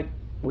looks like.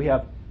 We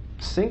have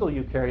single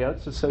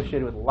eukaryotes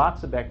associated with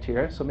lots of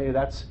bacteria, so maybe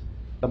that's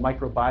the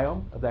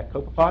microbiome of that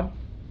copepod.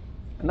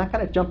 And that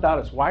kind of jumped out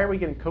as, why are we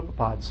getting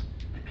copepods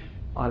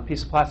on a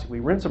piece of plastic? We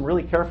rinse them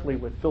really carefully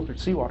with filtered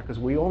seawater because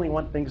we only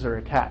want things that are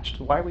attached.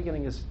 Why are we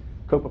getting this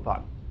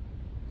copepod?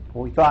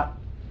 Well, we thought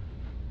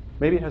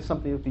maybe it has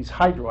something with these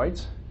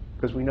hydroids,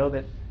 because we know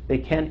that they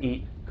can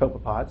eat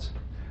copepods.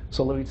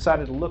 So we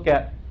decided to look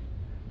at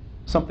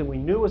something we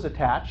knew was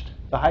attached,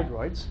 the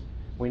hydroids.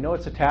 We know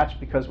it's attached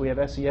because we have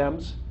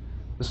SEMs.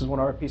 This is one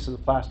of our pieces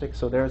of plastic.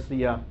 So there's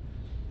the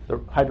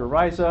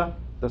hydrorhiza,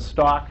 the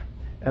stalk,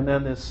 and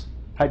then this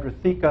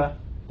hydrotheca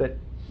that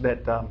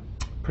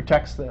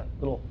protects the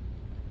little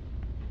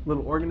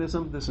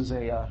organism. This is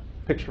a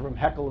picture from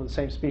Haeckel of the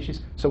same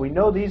species. So we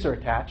know these are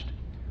attached.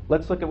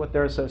 Let's look at what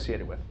they're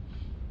associated with.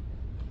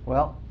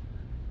 Well,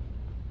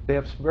 they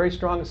have very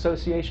strong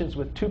associations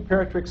with two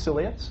paratrich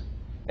ciliates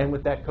and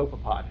with that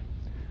copepod.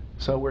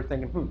 So we're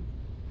thinking,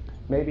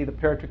 maybe the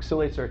paratrich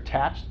ciliates are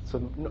attached. So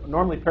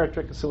normally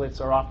paratrich ciliates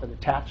are often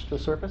attached to a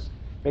surface.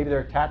 Maybe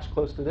they're attached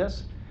close to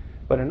this.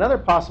 But another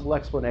possible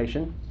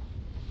explanation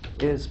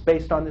is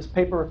based on this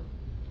paper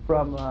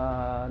from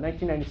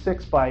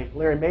 1996 by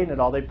Larry Maiden et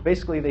al.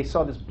 They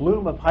saw this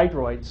bloom of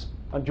hydroids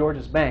on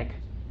George's Bank.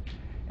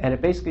 And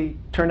it basically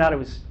turned out it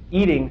was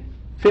eating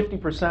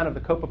 50% of the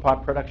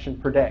copepod production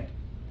per day,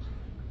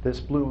 this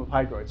bloom of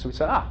hydroids. So we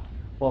said,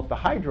 well, if the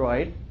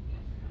hydroid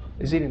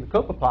is eating the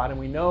copepod, and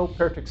we know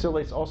paratrich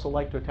ciliates also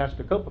like to attach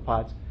to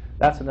copepods,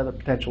 that's another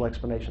potential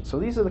explanation. So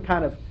these are the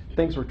kind of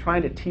things we're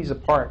trying to tease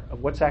apart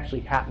of what's actually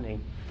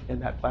happening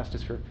in that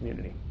Plastisphere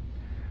community.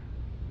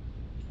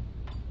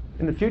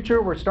 In the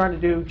future, we're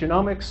starting to do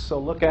genomics, so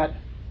look at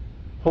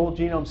whole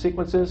genome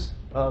sequences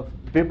of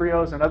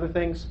vibrios and other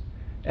things,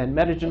 and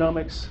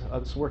metagenomics.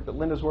 This work that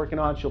Linda's working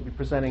on. She'll be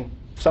presenting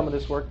some of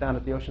this work down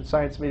at the Ocean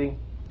Science meeting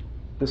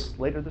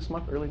later this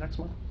month, early next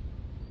month.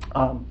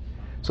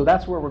 So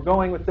that's where we're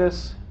going with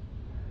this.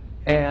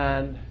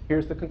 And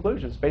here's the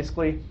conclusions.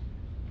 Basically,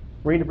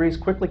 marine debris is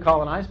quickly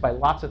colonized by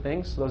lots of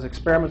things. Those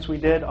experiments we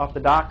did off the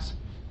docks,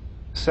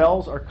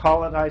 cells are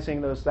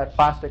colonizing that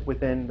plastic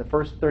within the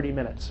first 30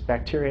 minutes,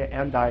 bacteria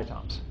and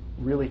diatoms,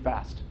 really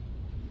fast.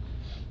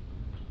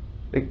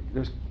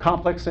 There's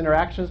complex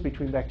interactions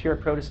between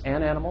bacteria, protists,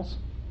 and animals.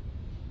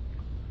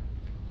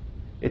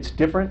 It's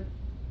different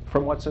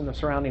from what's in the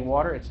surrounding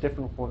water. It's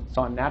different from what's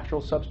on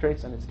natural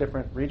substrates, and it's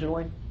different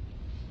regionally.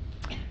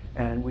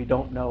 And we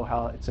don't know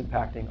how it's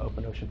impacting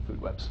open ocean food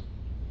webs.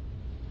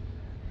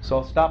 So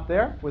I'll stop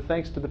there with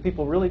thanks to the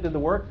people who really did the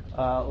work,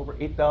 over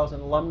 8,000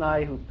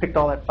 alumni who picked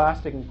all that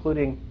plastic,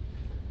 including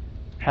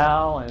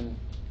Hal and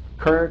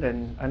Kurt,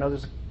 and I know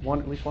there's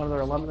at least one other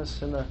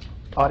alumnus in the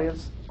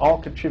audience, all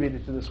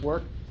contributed to this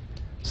work.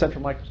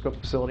 Central Microscope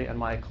Facility and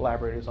my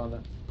collaborators on the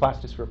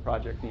Plastisphere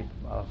project, the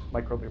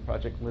microbial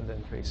project, Linda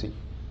and Tracy.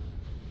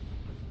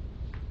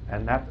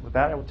 And with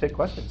that, I will take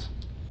questions.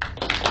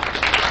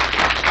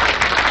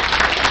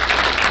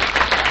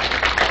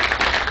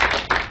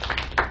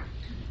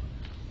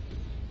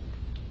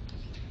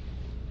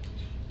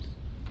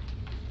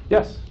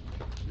 Yes?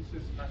 This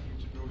has nothing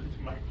to do with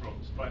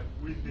microbes, but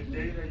with the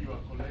data you are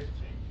collecting,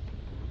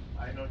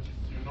 I noticed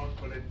you're not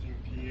collecting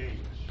pH.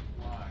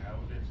 Why? I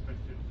would expect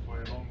it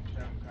for a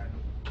long-term kind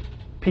of...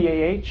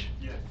 PAH?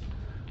 Yes.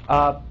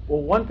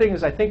 Well, one thing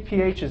is I think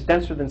pH is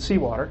denser than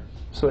seawater,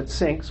 so it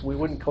sinks. We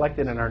wouldn't collect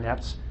it in our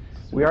nets.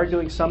 We are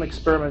doing some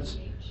experiments.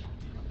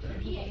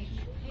 pH.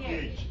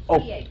 Oh,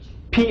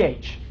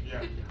 pH.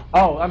 Yeah.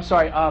 Oh, I'm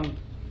sorry.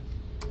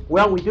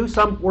 Well, we do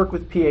some work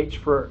with pH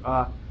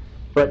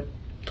but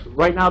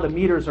right now the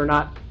meters are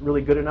not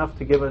really good enough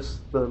to give us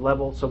the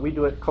level, so we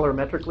do it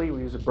colorimetrically.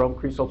 We use a brome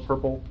creosote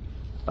purple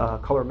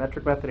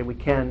colorimetric method, and we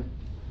can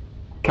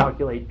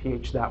calculate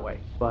pH that way.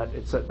 But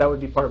that would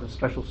be part of a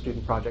special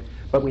student project.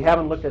 But we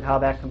haven't looked at how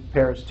that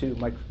compares to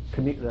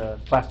the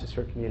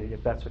Plastisphere community,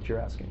 if that's what you're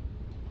asking.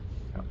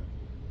 Yeah.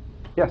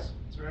 Yes?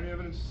 Is there any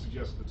evidence to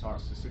suggest the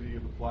toxicity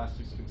of the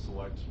plastics can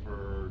select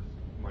for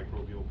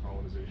microbial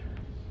colonization?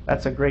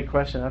 That's a great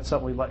question. That's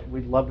something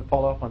we'd love to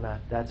follow up on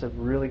that. That's a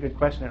really good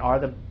question. Are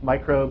the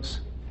microbes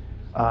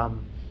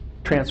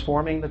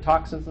transforming the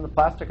toxins in the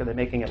plastic? Are they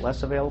making it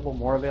less available,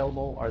 more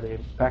available? Are they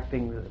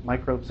affecting the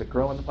microbes that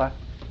grow in the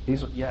plastic?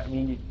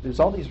 There's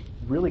all these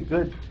really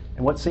good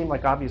and what seem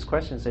like obvious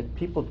questions that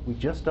we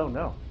just don't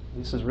know.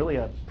 This is really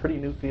a pretty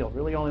new field.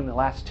 Really only in the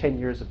last 10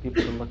 years have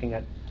people been looking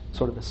at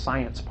sort of the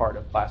science part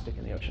of plastic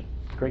in the ocean.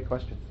 Great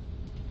question.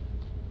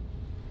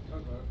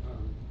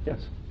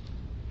 Yes?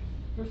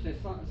 Firstly,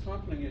 a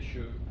sampling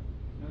issue.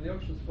 The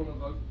ocean's full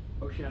of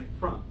oceanic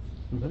fronts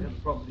that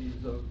have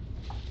properties of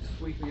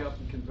sweeping up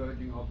and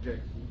converging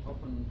objects,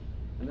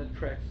 and that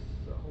tracks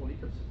the whole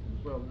ecosystem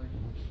as well.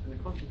 And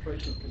the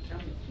concentration of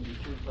contaminants can be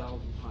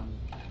 2,000 times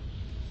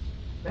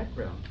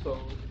background. So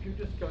if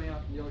you're just going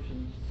out in the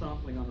ocean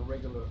sampling on a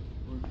regular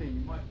routine,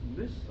 you might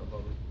miss a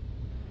lot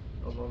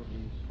of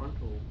these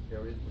frontal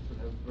areas which would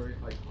have very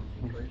high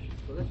concentration.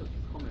 So that's just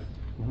a comment.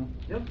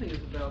 The other thing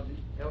is about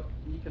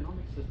the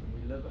economic system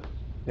we live in.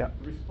 Yeah.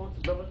 The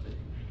responsibility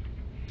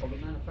of the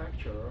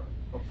manufacturer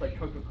of, say,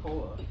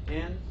 Coca-Cola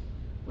ends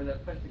when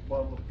that plastic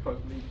bottle of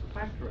Coke leaves the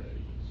factory.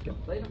 Yep.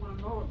 They don't want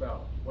to know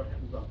about what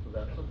happens after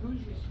that. So who's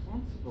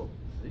responsible,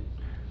 you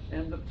see.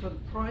 And so the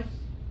price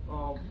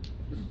of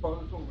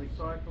disposal,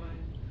 recycling,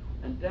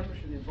 and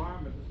damage to the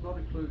environment is not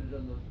included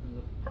in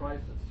the price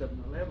at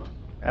 7-Eleven.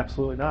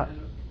 Absolutely not.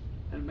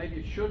 And maybe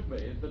it should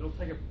be, but it'll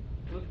take a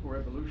political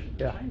revolution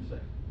to change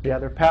that. Yeah,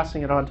 they're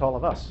passing it on to all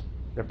of us.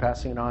 They're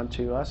passing it on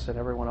to us and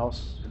everyone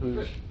else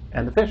who's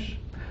and the fish.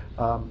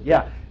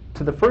 Yeah.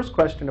 To the first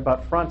question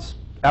about fronts,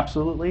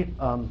 absolutely.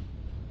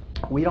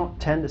 We don't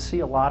tend to see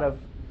a lot of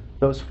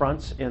those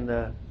fronts in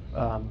the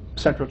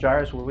central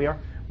gyres where we are.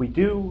 We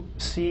do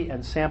see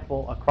and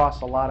sample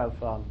across a lot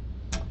of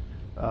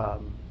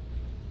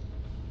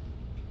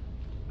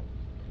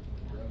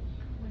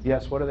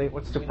yes, what are they?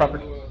 What's the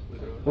proper?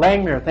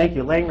 Langmuir, thank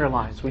you, Langmuir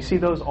lines. We see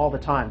those all the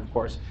time, of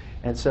course.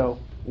 And so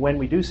when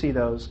we do see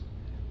those,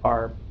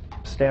 our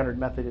standard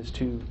method is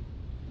to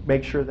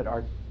make sure that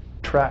our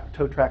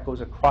tow track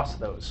goes across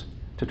those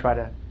to try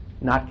to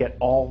not get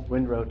all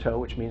windrow tow,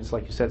 which means,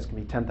 like you said, it's going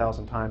to be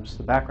 10,000 times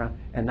the background,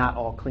 and not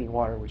all clean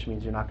water, which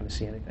means you're not going to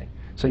see anything.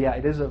 So yeah,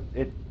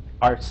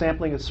 our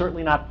sampling is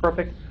certainly not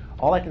perfect.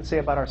 All I can say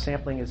about our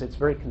sampling is it's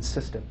very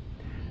consistent.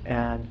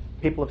 And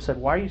people have said,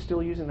 why are you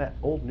still using that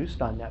old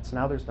Newston nets?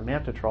 Now there's the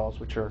manta trawls,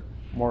 which are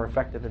more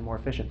effective and more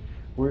efficient.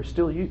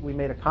 We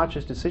made a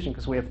conscious decision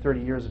because we have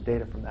 30 years of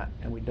data from that,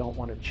 and we don't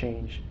want to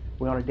change.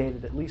 We want our data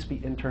to at least be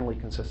internally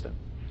consistent.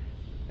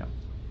 Yeah.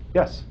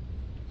 Yes?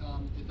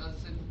 It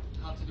doesn't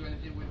have to do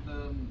anything with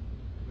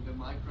the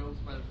microbes,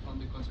 but on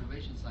the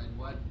conservation side,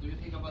 what do you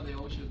think about the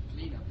ocean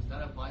cleanup? Is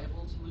that a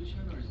viable solution,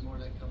 or is it more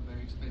like a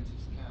very expensive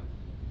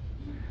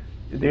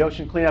scam? The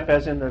ocean cleanup,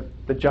 as in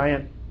the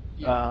giant,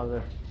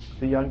 the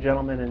young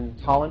gentleman in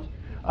Holland.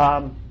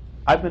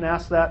 I've been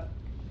asked that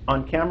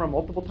on camera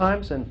multiple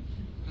times, and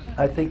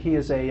I think he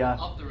is a...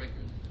 Off the record.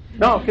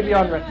 No, it could be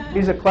on the record.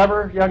 He's a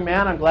clever young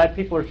man. I'm glad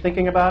people are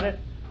thinking about it.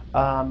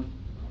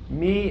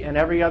 Me and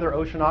every other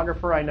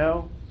oceanographer I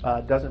know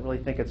doesn't really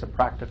think it's a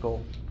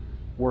practical,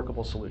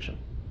 workable solution.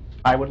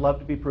 I would love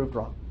to be proved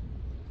wrong.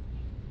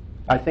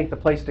 I think the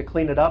place to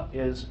clean it up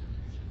is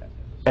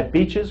at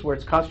beaches where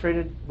it's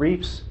concentrated,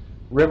 reefs,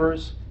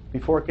 rivers,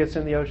 before it gets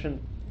in the ocean.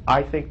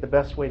 I think the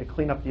best way to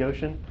clean up the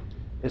ocean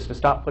is to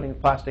stop putting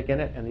plastic in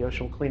it, and the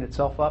ocean will clean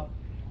itself up.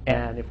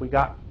 And if we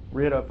got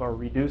rid of or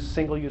reduced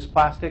single-use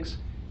plastics,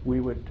 we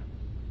would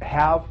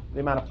have the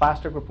amount of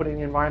plastic we're putting in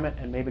the environment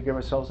and maybe give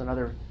ourselves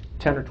another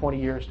 10 or 20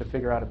 years to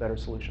figure out a better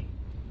solution.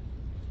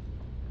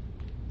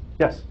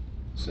 Yes?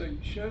 So you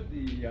showed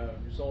the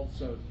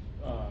results of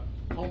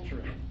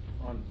culturing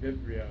on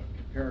Vibrio,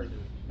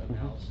 comparative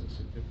analysis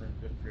of different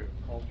Vibrio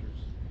cultures.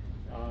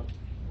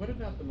 What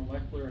about the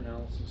molecular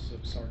analysis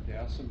of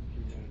sargassum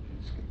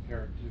communities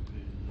compared to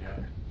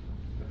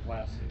the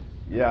plastic?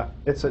 Yeah,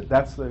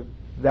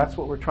 that's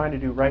what we're trying to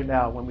do right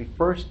now. When we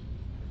first,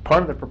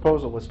 part of the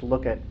proposal was to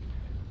look at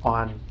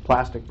on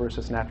plastic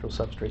versus natural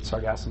substrate,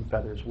 sargassum,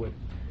 feathers, wood.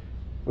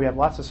 We have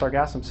lots of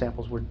sargassum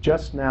samples. We're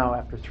just now,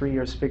 after 3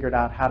 years, figured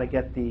out how to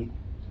get the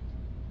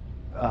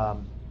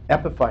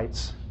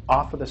epiphytes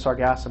off of the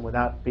sargassum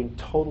without being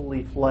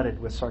totally flooded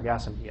with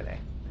sargassum DNA.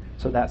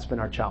 So that's been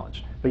our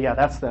challenge. But yeah,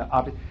 that's the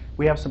obvious.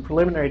 We have some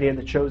preliminary data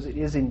that shows it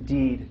is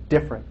indeed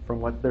different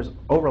from what, there's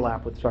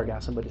overlap with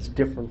sargassum, but it's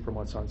different from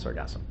what's on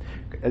sargassum.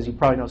 As you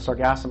probably know,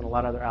 sargassum and a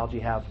lot of other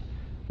algae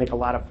make a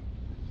lot of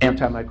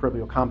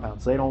antimicrobial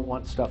compounds. They don't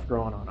want stuff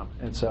growing on them.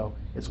 And so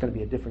it's going to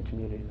be a different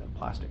community than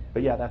plastic.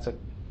 But yeah, that's an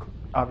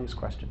obvious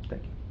question.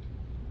 Thank you.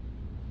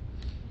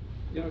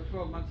 You know,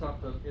 12 months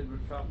after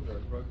Edward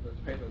Carpenter wrote those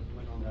papers and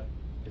went on that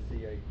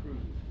SEA cruise,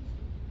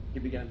 he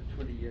began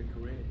a 20-year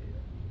career here.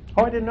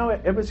 Oh, I didn't know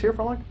it was here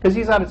for a long time? Because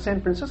he's out at San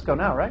Francisco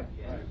now, right?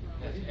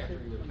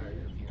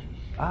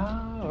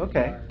 Ah,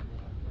 okay.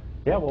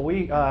 Yeah, well,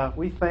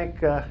 we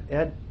thank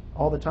Ed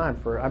all the time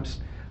for.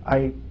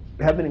 I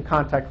have been in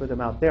contact with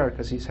him out there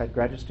because he's had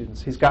graduate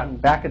students. He's gotten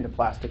back into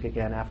plastic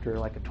again after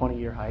like a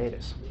 20-year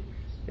hiatus.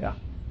 Yeah.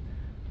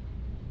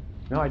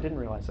 No, I didn't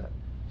realize that.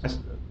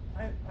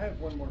 I have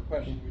one more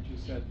question, which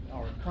is that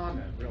our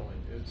comment really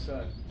is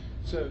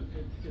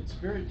it's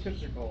very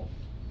typical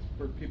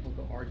for people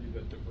to argue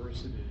that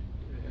diversity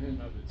in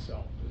and of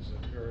itself is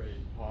a very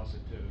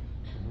positive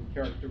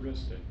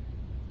characteristic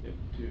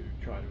to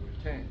try to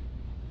attain.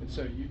 And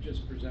so you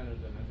just presented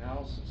an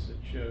analysis that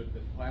showed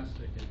that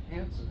plastic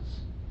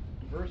enhances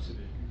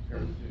diversity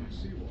compared to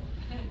seawater.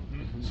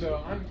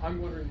 So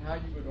I'm wondering how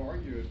you would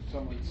argue if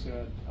someone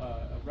said,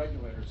 a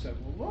regulator said,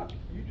 well, look,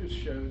 you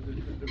just showed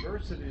that the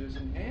diversity is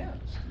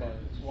enhanced, but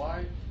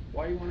why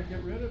you want to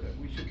get rid of it?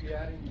 We should be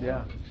adding more.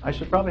 Yeah, I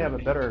should probably have a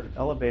better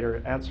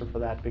elevator answer for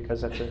that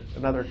because that's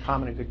another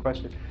common and good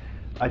question.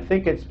 I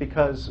think it's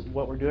because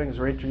what we're doing is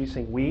we're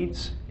introducing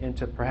weeds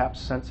into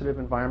perhaps sensitive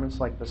environments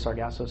like the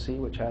Sargasso Sea,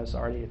 which has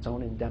already its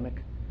own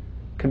endemic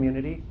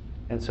community.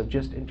 And so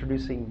just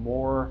introducing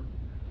more,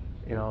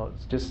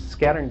 just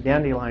scattering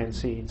dandelion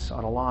seeds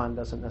on a lawn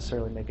doesn't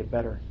necessarily make it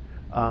better.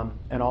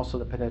 And also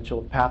the potential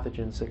of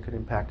pathogens that could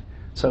impact.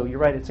 So you're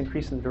right, it's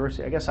increasing the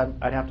diversity. I guess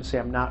I'd have to say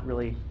I'm not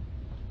really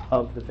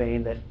of the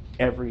vein that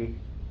every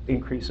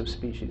increase of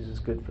species is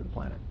good for the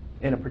planet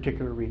in a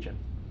particular region.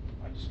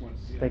 I just want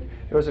to see. Thank you.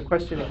 There was a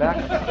question in the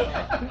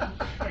back.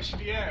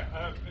 Actually,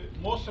 yeah,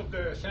 most of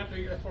the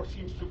sampling effort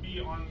seems to be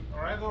on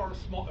rather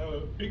small,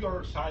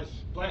 bigger size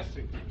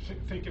plastic,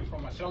 thinking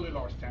from a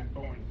cellular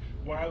standpoint,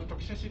 while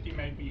toxicity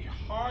may be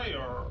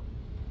higher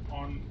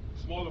on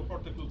smaller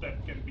particles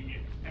that can be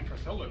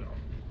intracellular,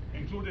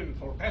 including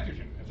for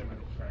pathogen, as a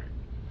matter of fact.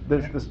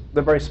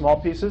 The very small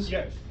pieces?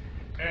 Yes.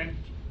 And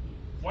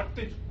what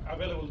is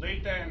available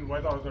data and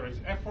whether there is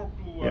effort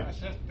to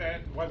assess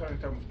that, whether in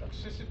terms of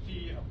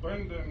toxicity,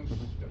 abundance,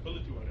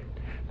 stability, whatever.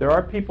 There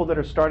are people that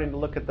are starting to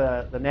look at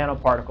the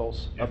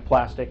nanoparticles of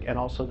plastic and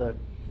also the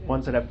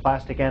ones that have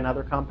plastic and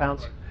other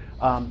compounds.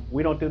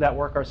 We don't do that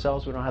work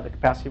ourselves. We don't have the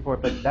capacity for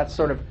it. But that's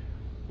sort of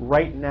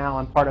right now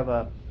I'm part of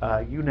a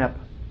UNEP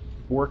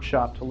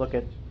workshop to look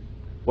at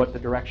what the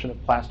direction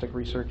of plastic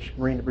research,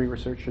 marine debris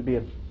research should be.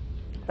 And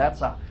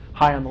that's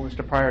high on the list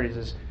of priorities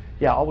is,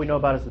 yeah, all we know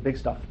about is the big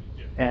stuff.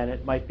 And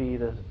it might be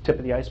the tip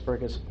of the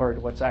iceberg as compared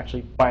to what's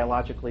actually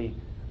biologically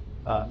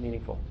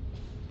meaningful.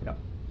 Yeah.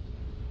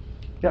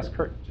 Yes,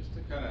 Kurt. Just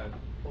to kind of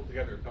pull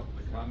together a couple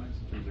of comments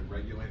in terms of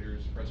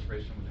regulators,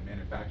 frustration with the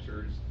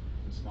manufacturers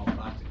and small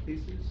plastic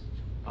pieces.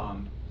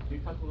 Can you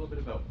talk a little bit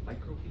about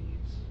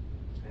microbeads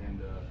and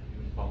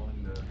even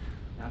following the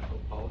national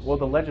policy? Well,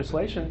 the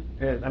legislation,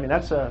 I mean,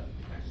 that's a...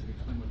 Can you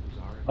explain what those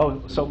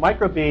are? Oh, so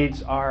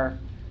microbeads are,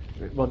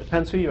 well, it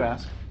depends who you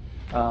ask.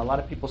 A lot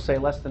of people say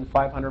less than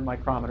 500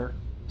 micrometer.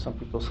 Some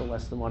people say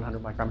less than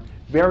 100 micrometer.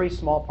 Very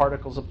small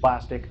particles of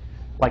plastic,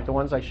 like the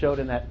ones I showed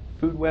in that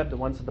food web, the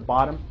ones at the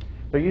bottom.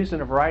 They're used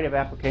in a variety of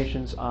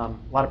applications. A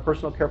lot of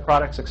personal care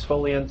products,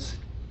 exfoliants,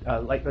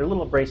 like they're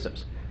little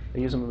abrasives.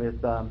 They use them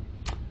with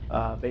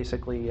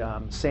basically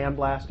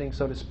sandblasting,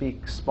 so to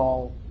speak,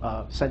 small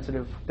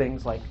sensitive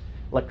things like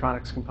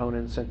electronics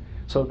components. And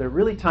so they're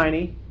really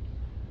tiny.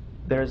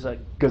 There's a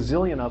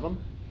gazillion of them.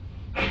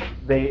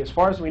 They, as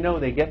far as we know,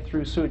 they get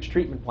through sewage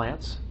treatment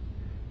plants.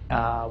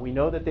 We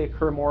know that they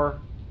occur more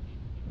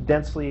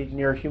densely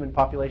near human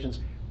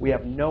populations. We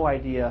have no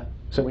idea.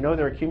 So we know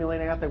they're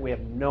accumulating out there. We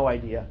have no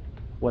idea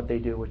what they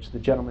do, which the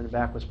gentleman in the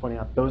back was pointing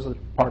out. Those are the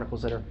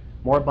particles that are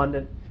more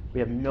abundant. We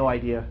have no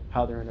idea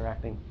how they're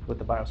interacting with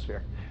the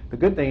biosphere. The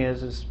good thing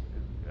is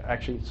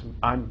actually,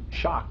 I'm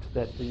shocked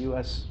that the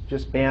U.S.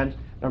 just banned.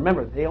 Now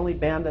remember, they only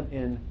banned them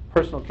in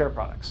personal care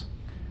products.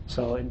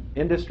 So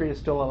industry is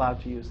still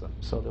allowed to use them.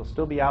 So they'll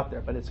still be out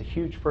there, but it's a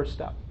huge first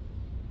step.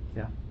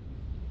 Yeah.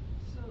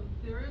 So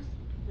there is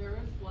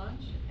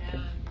lunch,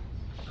 and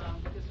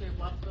because we have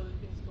lots of other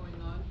things going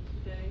on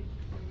today,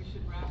 we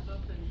should wrap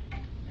up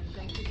and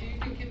thank you. So you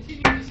can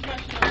continue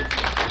discussion on this.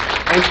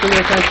 Thanks for your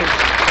attention.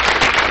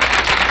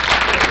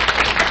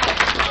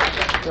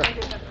 Sure.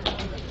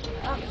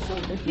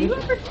 Do you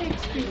ever take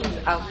students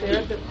out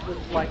there that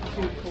would like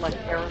to collect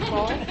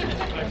aerosols?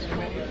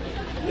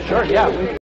 Sure, yeah.